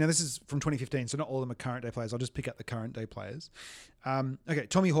players. Now, this is from 2015, so not all of them are current day players. I'll just pick up the current day players. Okay,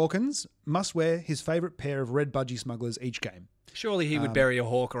 Tommy Hawkins must wear his favourite pair of red budgie smugglers each game. Surely he would bury a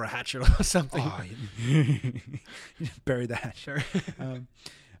hawk or a hatchet or something. Bury the hatchet.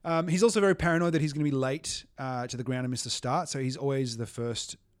 He's also very paranoid that he's going to be late to the ground and miss the start, so he's always the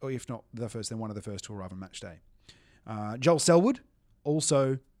first, or if not the first, then one of the first to arrive on match day. Joel Selwood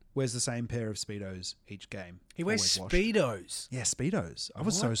also wears the same pair of Speedos each game. He wears Speedos? Yeah, Speedos. I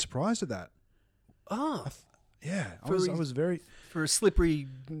was so surprised at that. Oh. I was very... For a slippery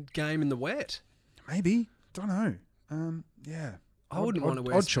game in the wet. Maybe. Don't know. Yeah. I wouldn't want to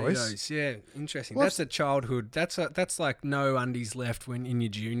wear Speedos. Choice. Yeah, interesting. That's a childhood. That's like no undies left when in your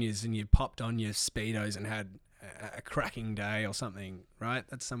juniors and you popped on your Speedos and had a cracking day or something, right?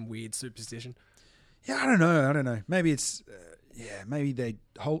 That's some weird superstition. Yeah, I don't know. Maybe it's maybe they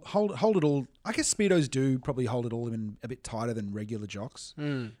hold it all. I guess Speedos do probably hold it all in a bit tighter than regular jocks.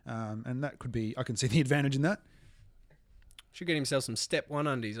 And that could be, I can see the advantage in that. Should get himself some Step 1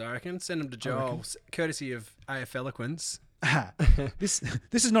 undies, I reckon. Send them to Joel, courtesy of AF Eloquence. This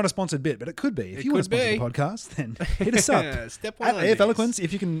is not a sponsored bit, but it could be. If you want to sponsor the podcast, then hit us up. Step 1 at AF Eloquence,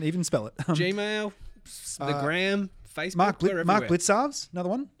 if you can even spell it. Gmail, the Gram, Facebook, Mark Blitzarves, another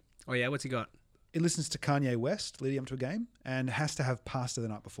one. Oh yeah, what's he got? He listens to Kanye West leading up to a game and has to have pasta the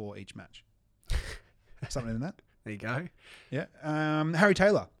night before each match. Something like that. There you go. Yeah. Harry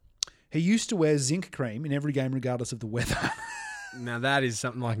Taylor. He used to wear zinc cream in every game regardless of the weather. Now that is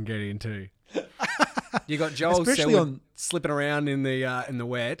something I can get into. You got Joel Selwood slipping around in the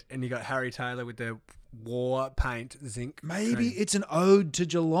wet, and you got Harry Taylor with the war paint zinc. Maybe it's an ode to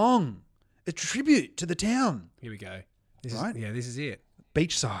Geelong, a tribute to the town. Here we go. This is it.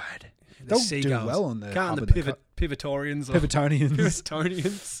 Beachside. The They'll seagulls. do well on the Pivotorians.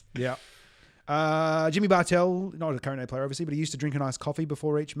 Pivotonians. Yeah. Jimmy Bartell, not a current day player obviously, but he used to drink an iced coffee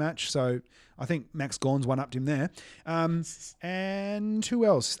before each match. So I think Max Gawn's one-upped him there. And who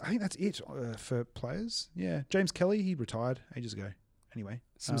else? I think that's it for players. Yeah. James Kelly, he retired ages ago. Anyway.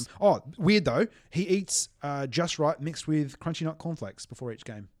 Weird though. He eats just right mixed with crunchy nut cornflakes before each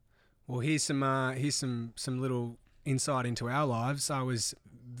game. Well, here's some little insight into our lives. I was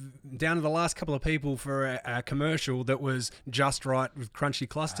down to the last couple of people for a commercial that was just right with crunchy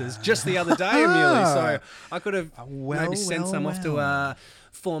clusters just the other day, Amelie. So I could have maybe sent some off to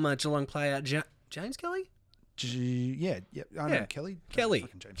former Geelong player James Kelly. I know Kelly. Kelly.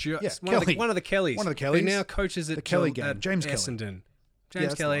 James. One of the Kellys. One of the Kellys. Who now coaches at The Kelly game. James Kelly. Essendon. Yeah, James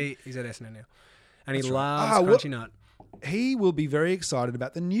that's Kelly, he's at Essendon now. And he That's right. loves Crunchy Nut. He will be very excited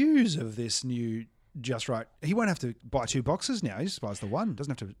about the news of this new Just Right. He won't have to buy 2 boxes now. He just buys the one.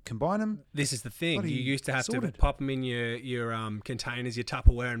 Doesn't have to combine them. This is the thing. Bloody You used to have sorted. to pop them in your containers, your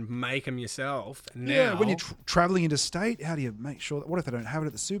Tupperware, and make them yourself. And now, Yeah, when you're traveling interstate, how do you make sure that? What if they don't have it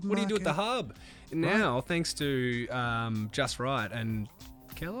at the what supermarket? do you do at the hub? Now, thanks to Just Right and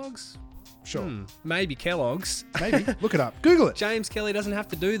Kellogg's, Sure. maybe Kellogg's, Maybe. Look it up. Google it. James Kelly doesn't have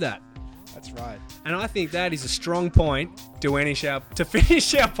to do that. That's right. And I think that is a strong point to finish our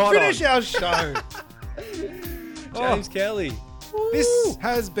pod Finish on. our show. James Kelly. This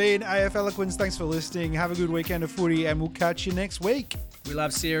has been AF Eloquence. Thanks for listening. Have a good weekend of footy, and we'll catch you next week. We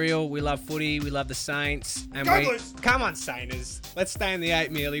love cereal. We love footy. We love the Saints. And Go Blues! Come on, Sainters. Let's stay in the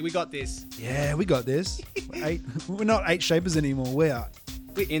 8, Mealy. We got this. Yeah, we got this. We're not 8 shapers anymore. We are.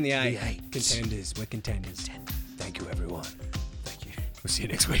 We're in the 8. The 8. Contenders. We're contenders. Thank you, everyone. Thank you. We'll see you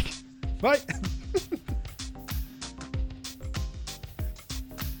next week. Bye.